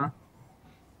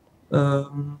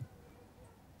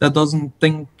that doesn't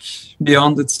think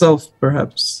beyond itself,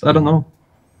 perhaps. I don't know.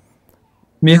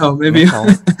 Michal, maybe Michal,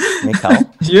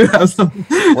 you have something.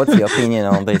 What's your opinion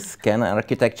on this? Can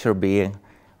architecture be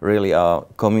really a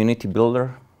community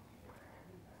builder?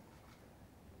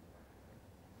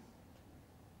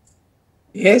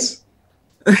 Yes.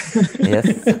 Yes.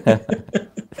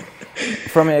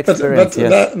 From your experience, but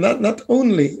yes. not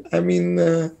only. I mean,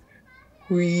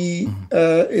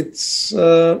 it's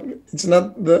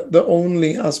not the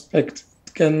only aspect.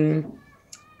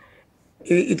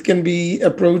 It can be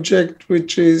a project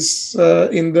which is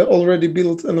in the already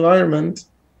built environment,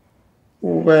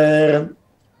 where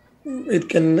it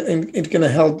can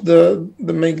help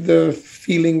make the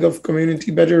feeling of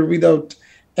community better without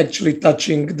actually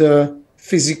touching the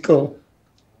physical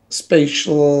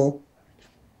spatial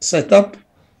setup.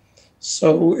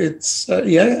 So it's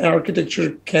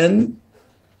architecture can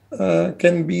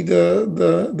be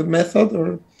the method,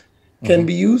 or can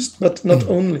be used, but not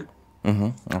only.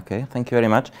 Okay, thank you very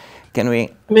much. Can we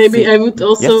maybe I would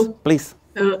also yes, please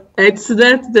add to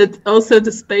that also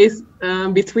the space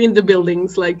between the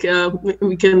buildings, like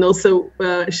we can also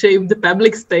shape the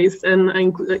public space and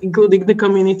including the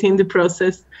community in the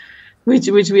process, which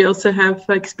we also have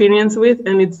experience with,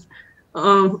 and it's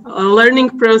a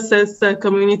learning process, a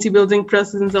community building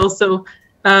process, and also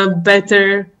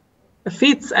better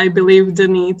fits, I believe, the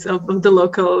needs of the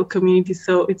local community.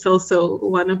 So it's also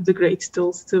one of the great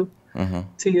tools to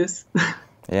use.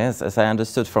 Yes, as I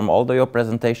understood from all your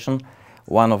presentation,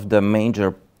 one of the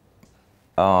major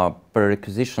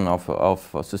prerequisition of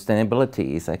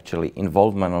sustainability is actually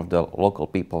involvement of the local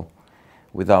people.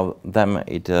 Without them,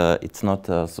 it's not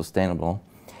sustainable.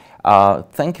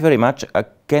 Thank you very much.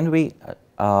 Can we,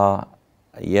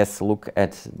 look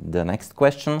at the next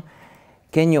question?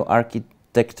 Can your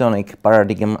architectonic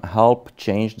paradigm help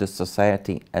change the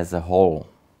society as a whole?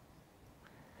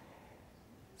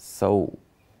 So,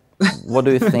 what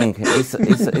do you think? Is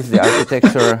the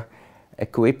architecture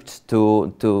equipped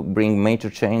to bring major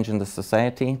change in the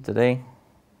society today?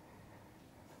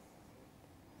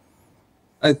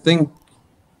 I think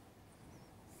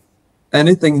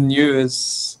anything new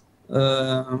is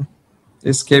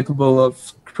capable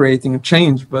of creating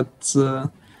change, but I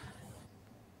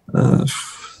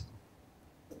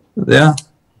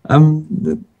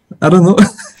don't know.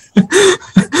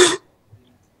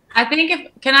 I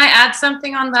think can I add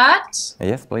something on that?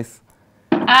 Yes, please.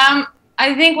 I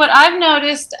think what I've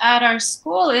noticed at our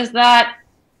school is that,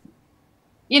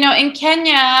 in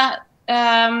Kenya,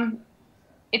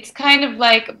 it's kind of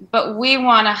like, but we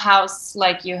want a house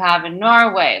like you have in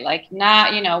Norway. Like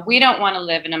now, we don't want to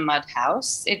live in a mud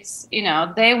house. It's,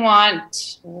 they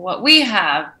want what we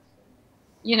have.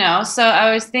 you know, so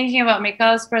I was thinking about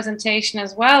Michael's presentation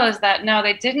as well, is that no,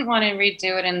 they didn't want to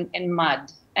redo it in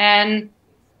mud. And,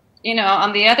 you know,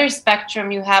 on the other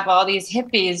spectrum, you have all these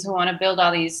hippies who want to build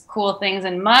all these cool things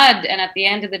in mud. And at the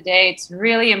end of the day, it's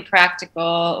really impractical,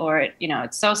 or, you know,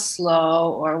 it's so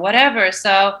slow or whatever.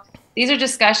 So these are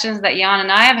discussions that Jan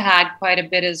and I have had quite a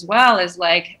bit as well, is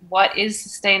like, what is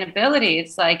sustainability?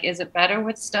 It's like, is it better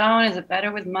with stone? Is it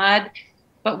better with mud?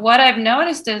 But what I've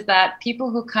noticed is that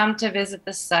people who come to visit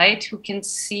the site, who can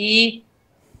see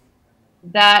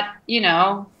that, you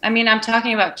know, I mean, I'm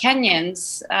talking about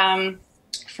Kenyans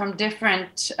from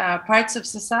different parts of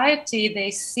society,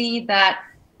 they see that,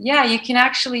 yeah, you can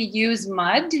actually use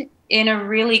mud in a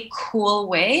really cool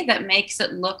way that makes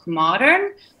it look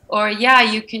modern. Or, yeah,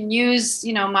 you can use,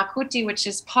 you know, makuti, which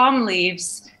is palm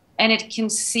leaves, and it can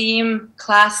seem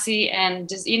classy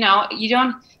and, you know, you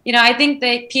don't, you know, I think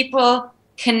that people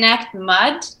connect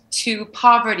mud to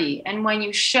poverty. And when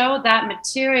you show that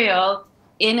material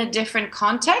in a different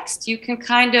context, you can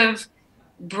kind of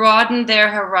broaden their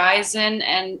horizon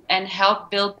and help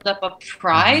build up a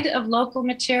pride of local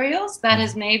materials that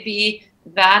has maybe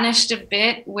vanished a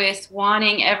bit with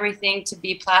wanting everything to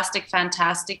be plastic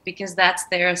fantastic, because that's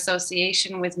their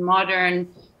association with modern,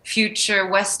 future,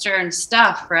 Western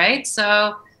stuff, right?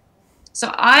 So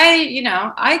I, you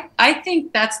know, I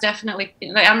think that's definitely,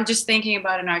 like, I'm just thinking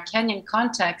about in our Kenyan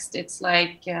context, it's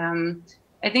like,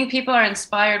 I think people are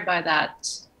inspired by that,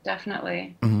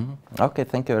 definitely. Okay,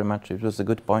 thank you very much. It was a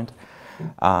good point.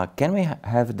 Can we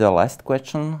have the last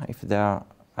question? If there are,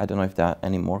 I don't know if there are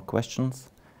any more questions.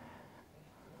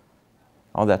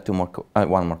 Oh, there are two more,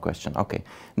 one more question. Okay.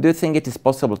 Do you think it is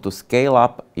possible to scale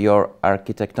up your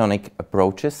architectonic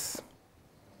approaches?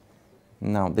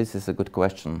 No, this is a good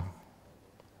question.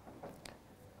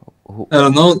 I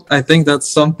don't know. I think that's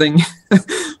something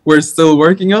we're still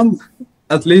working on.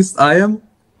 At least I am.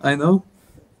 I know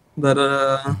that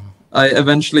I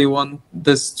eventually want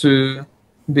this to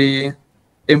be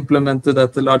implemented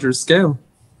at a larger scale,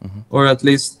 or at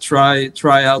least try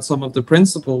out some of the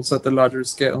principles at a larger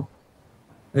scale.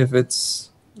 If it's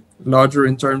larger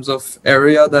in terms of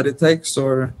area that it takes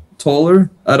or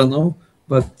taller, I don't know.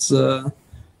 But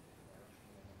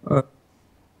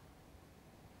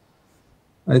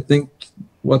I think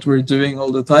what we're doing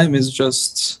all the time is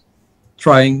just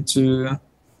trying to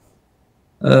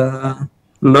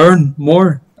learn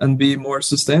more and be more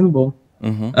sustainable.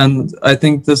 And I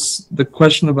think the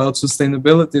question about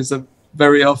sustainability is a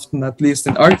very often, at least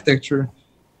in architecture,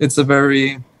 it's a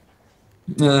very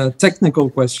technical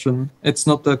question. It's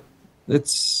not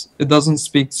it doesn't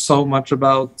speak so much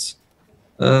about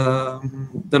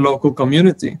the local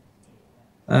community.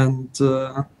 And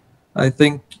I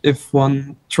think if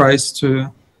one tries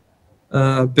to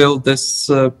build this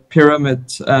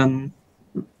pyramid and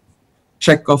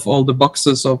check off all the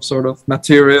boxes of sort of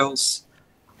materials,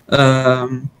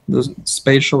 the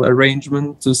spatial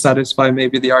arrangement to satisfy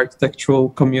maybe the architectural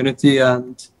community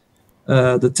and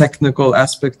the technical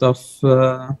aspect of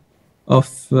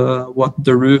what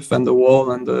the roof and the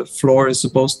wall and the floor is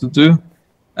supposed to do.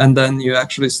 And then you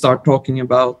actually start talking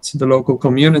about the local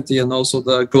community and also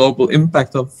the global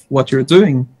impact of what you're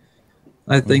doing.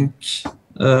 I think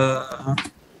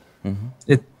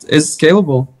it is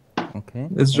scalable. Okay.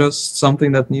 It's just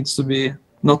something that needs to be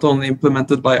not only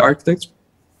implemented by architects,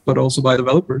 but also by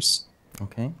developers.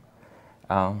 Okay.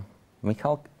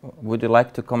 Michal, would you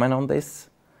like to comment on this?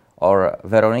 Or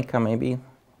Veronika, maybe,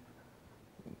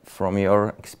 from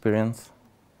your experience?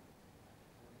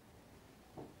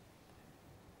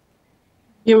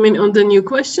 You mean on the new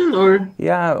question, or?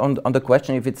 Yeah, on the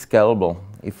question if it's scalable.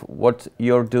 If what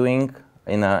you're doing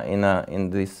in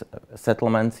these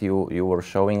settlements you were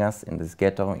showing us in this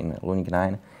ghetto in Lunik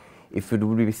 9, if it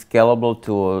would be scalable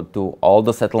to all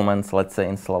the settlements, let's say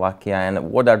in Slovakia,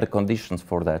 and what are the conditions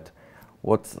for that?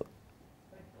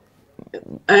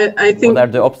 I think what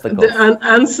are the obstacles? The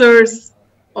answers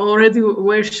already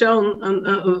were shown on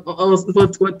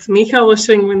what Michal was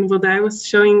showing and what I was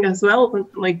showing as well,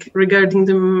 like regarding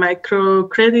the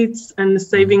microcredits and the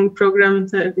saving program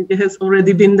that it has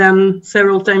already been done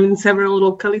several times in several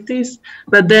localities.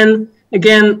 But then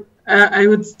again, I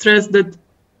would stress that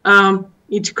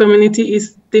each community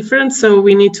is different, so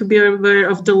we need to be aware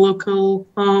of the local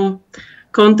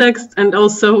context, and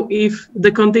also if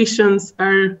the conditions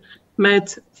are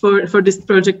met for this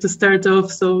project to start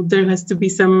off. So there has to be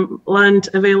some land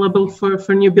available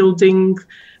for new building,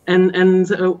 and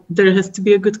there has to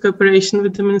be a good cooperation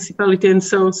with the municipality, and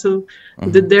so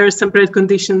that there are some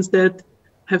conditions that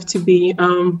have to be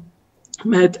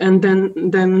met, and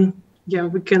then yeah,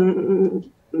 we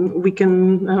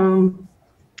can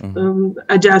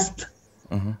adjust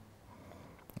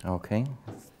Okay,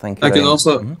 thank you. I can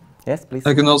also yes, please.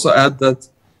 I can also add that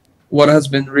what has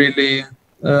been really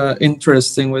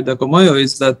interesting with Ecomoyo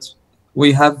is that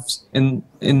we have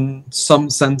in some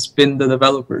sense been the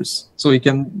developers, so we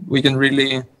can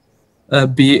really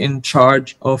be in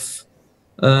charge of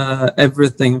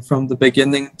everything from the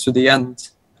beginning to the end,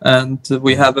 and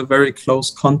we have a very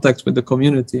close contact with the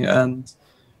community and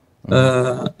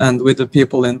with the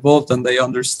people involved, and they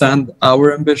understand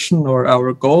our ambition or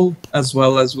our goal as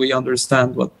well as we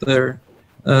understand what their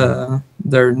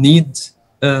need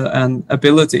and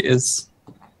ability is.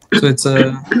 So it's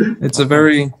a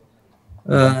very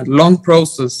long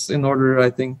process in order, I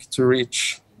think, to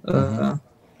reach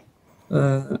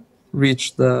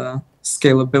reach the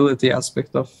scalability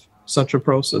aspect of such a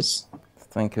process.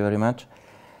 Thank you very much.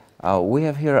 We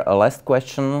have here a last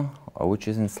question, which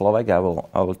is in Slovak. I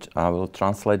will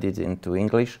translate it into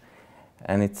English,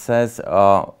 and it says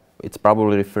it's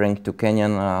probably referring to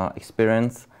Kenyan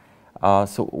experience.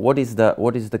 So, what is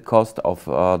the cost of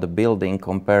the building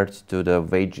compared to the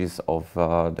wages of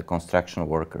the construction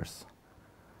workers?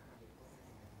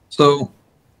 So,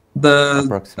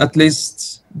 at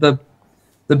least the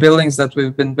buildings that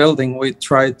we've been building, we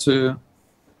try to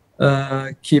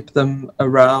keep them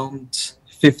around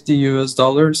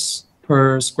 $50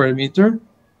 per square meter.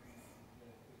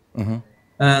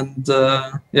 And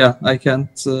yeah, I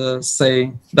can't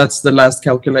say that's the last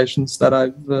calculations that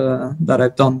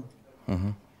I've done.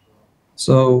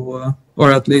 So,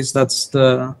 or at least that's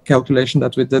the calculation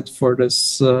that we did for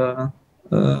this the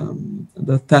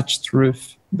thatched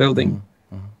roof building.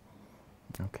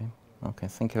 Okay. Okay.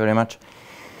 Thank you very much.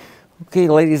 Okay,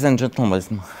 ladies and gentlemen,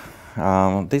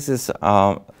 this is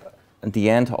the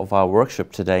end of our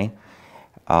workshop today.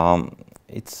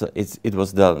 It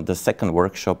was the second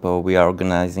workshop we are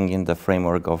organizing in the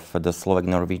framework of the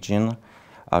Slovak-Norwegian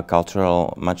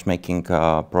Cultural Matchmaking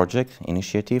Project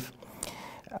Initiative.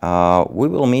 We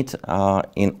will meet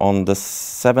on the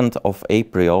 7th of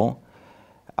April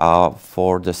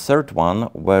for the third one,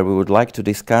 where we would like to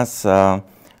discuss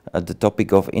the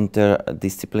topic of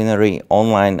interdisciplinary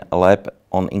online lab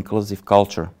on inclusive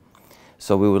culture.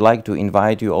 So we would like to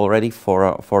invite you already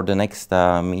for the next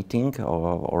meeting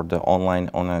or the online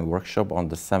workshop on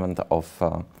the 7th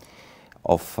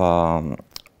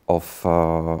of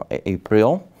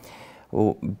April.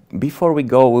 Before we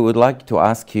go, we would like to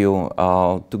ask you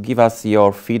to give us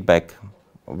your feedback,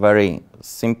 very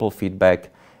simple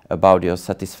feedback about your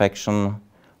satisfaction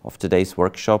of today's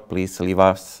workshop. Please leave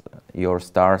us your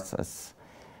stars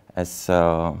as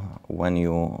when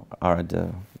you are at a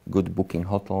good booking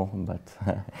hotel, but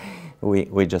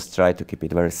we just try to keep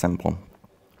it very simple.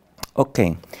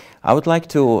 Okay, I would like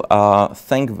to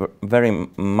thank very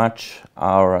much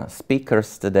our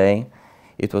speakers today.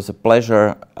 It was a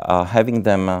pleasure having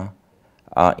them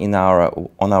on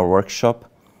our workshop.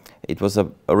 It was a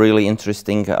really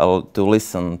interesting to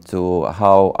listen to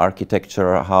how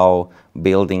architecture, how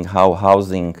building, how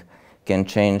housing can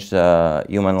change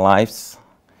human lives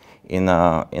in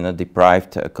a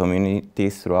deprived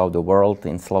communities throughout the world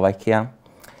in Slovakia.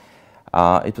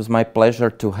 It was my pleasure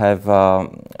to have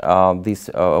this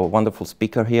wonderful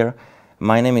speaker here.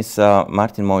 My name is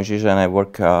Martin Mojžiš, and I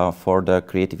work for the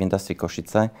Creative Industry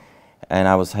Košice, and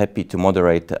I was happy to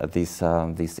moderate this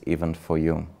event for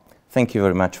you. Thank you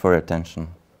very much for your attention.